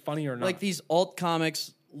comedy is funny or not. Like these alt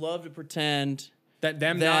comics love to pretend that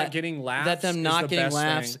not getting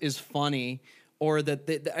laughs is funny, or that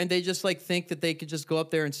they just like think that they could just go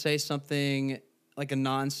up there and say something like a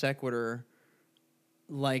non sequitur,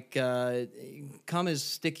 like cum is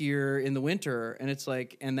stickier in the winter, and it's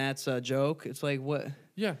like, and that's a joke. It's like, what?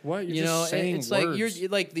 Yeah, what? You're just saying it's words like you're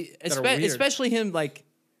like especially him like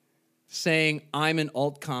saying I'm an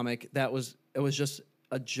alt comic. It was just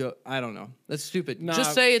a joke. I don't know. That's stupid. Nah.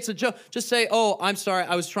 Just say it's a joke. Just say, oh, I'm sorry.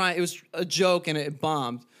 It was a joke and it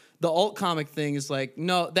bombed. The alt comic thing is like,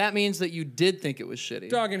 no, that means that you did think it was shitty.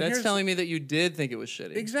 Dog, and that's telling me that you did think it was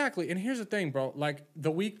shitty. Exactly. And here's the thing, bro. Like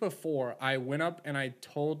the week before, I went up and I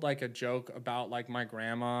told like a joke about like my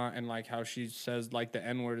grandma and like how she says like the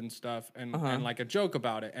N-word and stuff and like a joke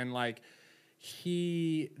about it. And like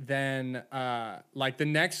he then like the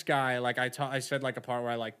next guy, like I said like a part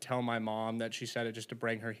where I like tell my mom that she said it just to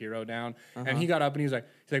bring her hero down. And he got up and he's like,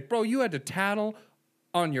 bro, you had to tattle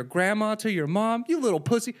on your grandma to your mom, you little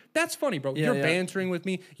pussy. That's funny, bro. You're bantering with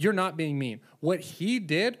me. You're not being mean. What he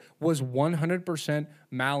did was 100%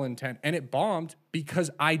 malintent, and it bombed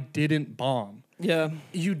because I didn't bomb. Yeah.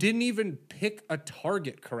 You didn't even pick a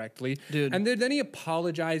target correctly. Dude. And then he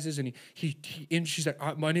apologizes and he and she's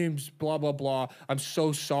like, my name's blah, blah, blah. I'm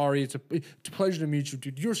so sorry. It's a pleasure to meet you,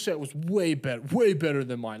 dude. Your set was way better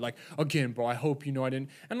than mine. Like, again, bro, I hope you know I didn't.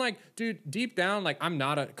 And like, dude, deep down, like, I'm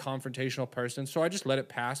not a confrontational person, so I just let it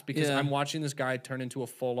pass because I'm watching this guy turn into a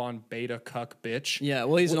full-on beta cuck bitch. Yeah,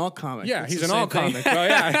 well, he's an alt comic. Yeah, It's he's the an same alt thing. comic, bro.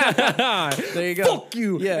 Yeah. There you go. Fuck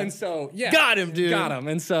you. Yeah. And so, yeah. Got him, dude. Got him.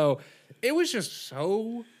 And so it was just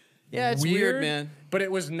so It's weird, man. But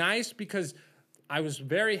it was nice because I was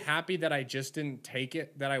very happy that I just didn't take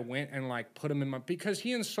it, that I went and like put him in my, because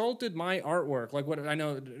he insulted my artwork. Like what I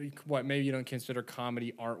know, what maybe you don't consider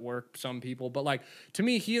comedy artwork, some people, but like to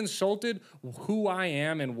me, he insulted who I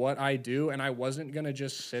am and what I do. And I wasn't going to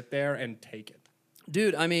just sit there and take it.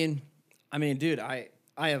 Dude, I mean, dude, I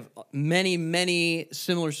have many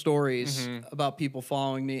similar stories about people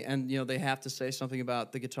following me, and they have to say something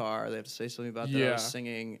about the guitar, they have to say something about that I was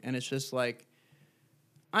singing, and it's just like,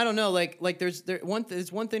 I don't know, like it's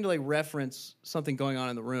one thing to like reference something going on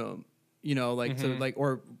in the room, to like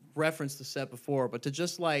or reference the set before, but to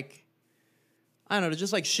just like, I don't know, to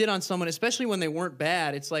just like shit on someone, especially when they weren't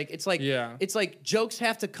bad. It's like jokes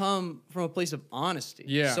have to come from a place of honesty.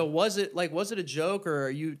 Yeah. So was it a joke, or are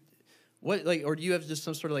you, or do you have just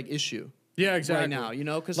some sort of like issue? Yeah, exactly. Right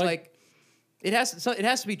now, because like it has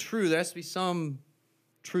to be true. There has to be some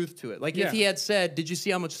truth to it. Like if he had said, "Did you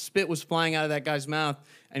see how much spit was flying out of that guy's mouth?"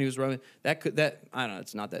 and he was rubbing that I don't know.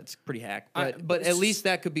 It's not that. It's pretty hack, but at least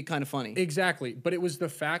that could be kind of funny. Exactly. But it was the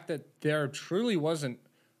fact that there truly wasn't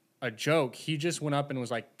a joke. He just went up and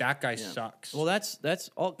was like, "That guy sucks." Well, that's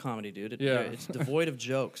alt comedy, dude. It's devoid of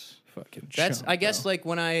jokes. Fucking. That's I guess like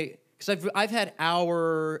when because I've had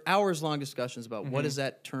hours long discussions about what does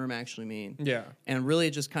that term actually mean. Yeah. And really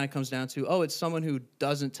it just kind of comes down to it's someone who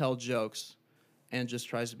doesn't tell jokes and just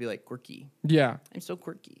tries to be like quirky. Yeah. I'm so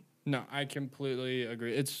quirky. No, I completely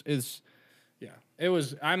agree. It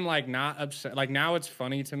was, I'm like not upset. Like now it's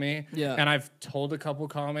funny to me. Yeah. And I've told a couple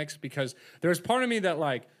comics because there's part of me that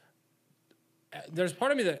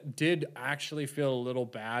did actually feel a little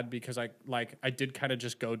bad because I did kind of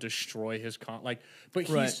just go destroy his but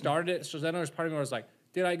he started it. So then there was part of me where I was like,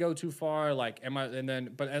 did I go too far? Like,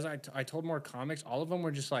 but as I told more comics, all of them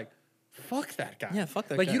were just like, fuck that guy. Yeah, fuck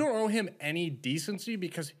that guy. guy. You don't owe him any decency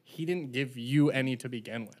because he didn't give you any to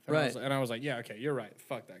begin with. And I was like, yeah, okay, you're right.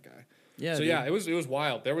 Fuck that guy. Yeah. So dude. yeah, it was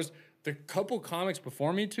wild. There was the couple comics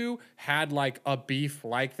before me too had like a beef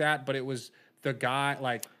like that, but it was the guy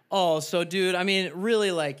like. Oh, so dude, I mean,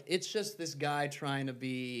 really, like, it's just this guy trying to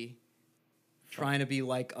be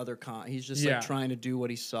like other he's just like trying to do what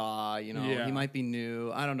he saw, He might be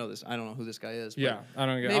new. I don't know who this guy is. But I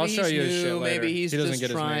don't get. Maybe I'll show you his shit later. Maybe he's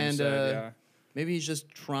just trying to. Maybe he's just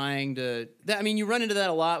trying to. I mean, you run into that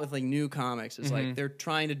a lot with like new comics. It's like they're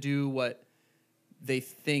trying to do what they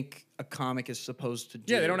think a comic is supposed to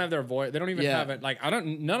do. Yeah, they don't have their voice. They don't even have it. Like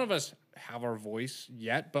none of us have our voice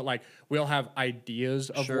yet, but like we'll have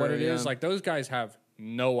ideas of what it is. Like those guys have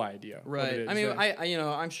no idea. Right. What it is. I mean,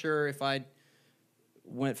 I'm sure if I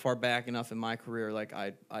went far back enough in my career, like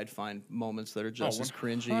I'd find moments that are just as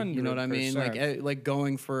cringy. You know what I mean? Like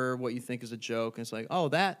going for what you think is a joke, and it's like, oh,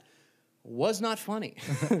 that was not funny.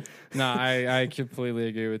 No, I completely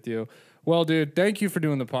agree with you. Well, dude, thank you for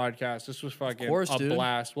doing the podcast. This was fucking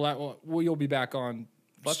blast. Well, you'll be back on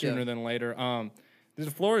sooner than later. The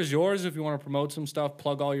floor is yours if you want to promote some stuff.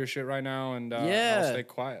 Plug all your shit right now, and I'll stay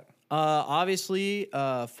quiet. Obviously,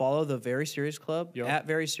 follow the Very Serious Club at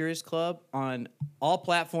Very Serious Club on all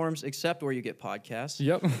platforms except where you get podcasts.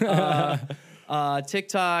 Yep.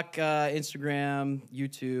 TikTok, Instagram,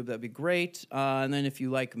 YouTube. That'd be great. And then if you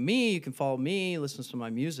like me, you can follow me. Listen to my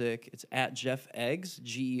music. It's at Geoff Eggs,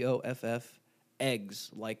 GEOFF. Eggs,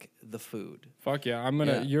 like the food. Fuck yeah. I'm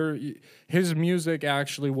gonna his music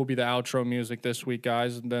actually will be the outro music this week,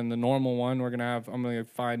 guys. And then the normal one I'm gonna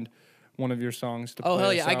find one of your songs to play. Oh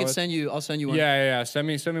hell yeah, I'll send you one. Yeah. Send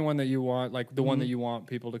me one that you want, like the one that you want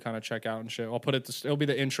people to kind of check out and shit. I'll put it'll be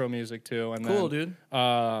the intro music too. And cool, then, dude.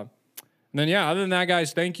 And then other than that,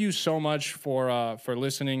 guys, thank you so much for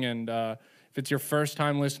listening. And if it's your first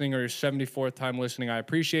time listening or your 74th time listening, I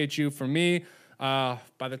appreciate you. For me, by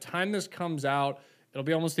the time this comes out, it'll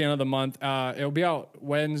be almost the end of the month. It'll be out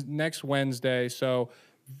next Wednesday. So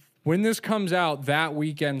when this comes out, that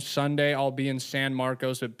weekend, Sunday, I'll be in San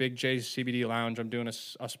Marcos at Big J's CBD Lounge. I'm doing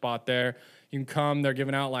a spot there. You can come. They're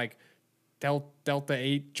giving out like Delta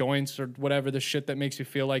 8 joints or whatever, the shit that makes you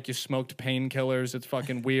feel like you smoked painkillers. It's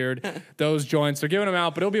fucking weird. Those joints, they're giving them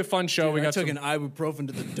out, but it'll be a fun show. Dude, I took an ibuprofen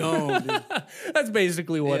to the dome. Dude. That's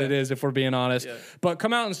basically what it is, if we're being honest. Yeah. But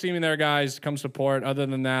come out and see me there, guys. Come support. Other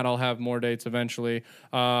than that, I'll have more dates eventually.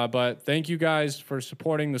 But thank you guys for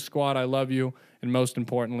supporting the squad. I love you. And most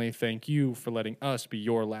importantly, thank you for letting us be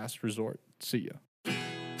your last resort. See ya.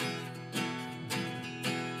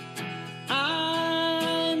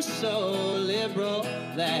 I'm so liberal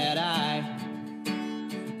that I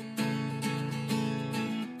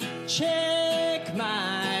check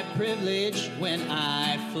my privilege when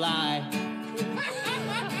I fly.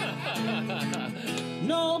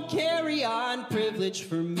 No carry-on privilege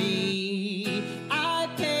for me. I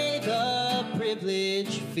pay the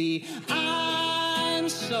privilege fee. I'm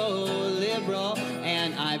so liberal,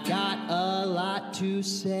 and I've got a lot to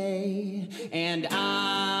say. And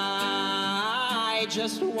I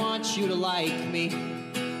just want you to like me.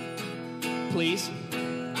 Please.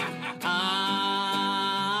 I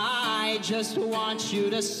just want you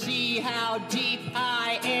to see how deep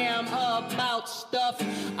I am about stuff.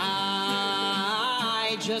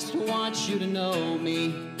 I just want you to know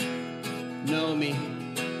me. Know me.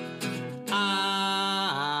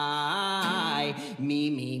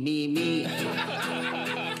 Me.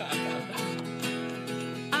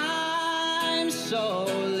 I'm so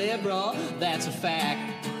liberal, that's a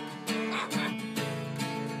fact.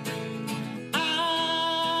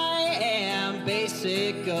 I am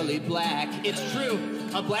basically black. It's true,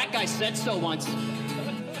 a black guy said so once.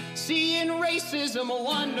 Seeing racism,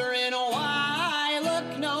 wondering why.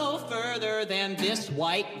 Look no further than this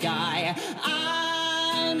white guy.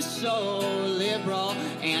 I'm so liberal,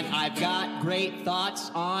 and I've got great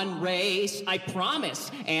thoughts on race, I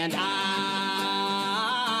promise. And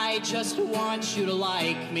I just want you to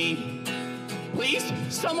like me. Please,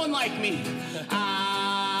 someone like me.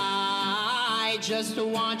 I just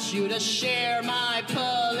want you to share my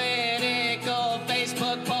political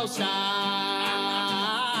Facebook post.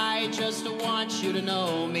 I just want you to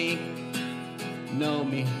know me. Know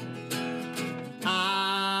me.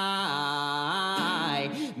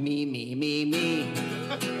 Me.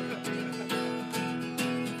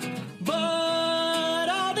 But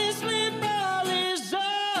all this liberalism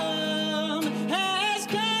has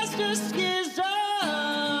caused a schism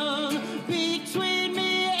between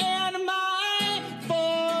me and my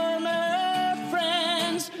former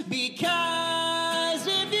friends. Because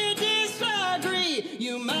if you disagree,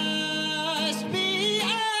 you must be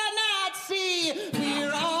a Nazi.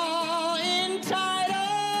 We're all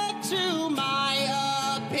entitled to my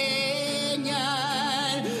opinion.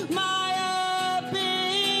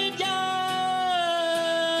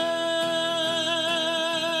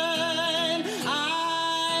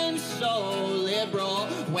 I'm so liberal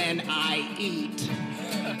when I eat.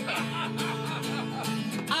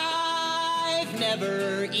 I've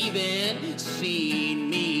never even seen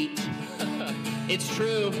meat. It's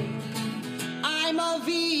true. I'm a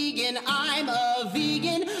vegan.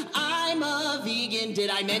 Did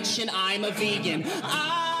I mention I'm a vegan?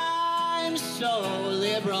 I'm so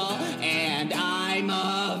liberal, and I'm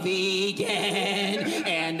a vegan,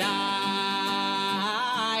 and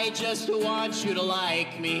I just want you to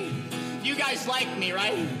like me. You guys like me,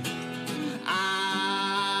 right? I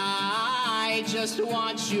just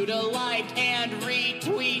want you to like and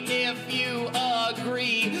retweet if you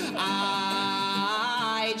agree.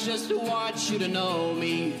 I just want you to know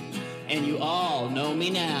me, and you all know me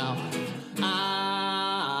now.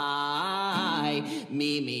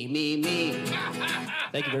 Me.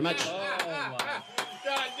 Thank you very much. Oh my.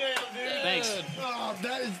 Goddamn, dude. Thanks. Oh,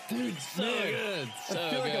 that is, dude, so good. So I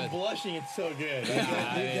feel like good. I'm blushing. It's so good.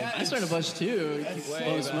 I'm starting to blush too.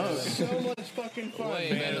 Blow smoke. So much fucking fun, Way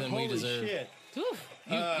man. better than we Holy deserve. shit.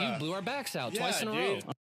 You blew our backs out twice in a row. dude.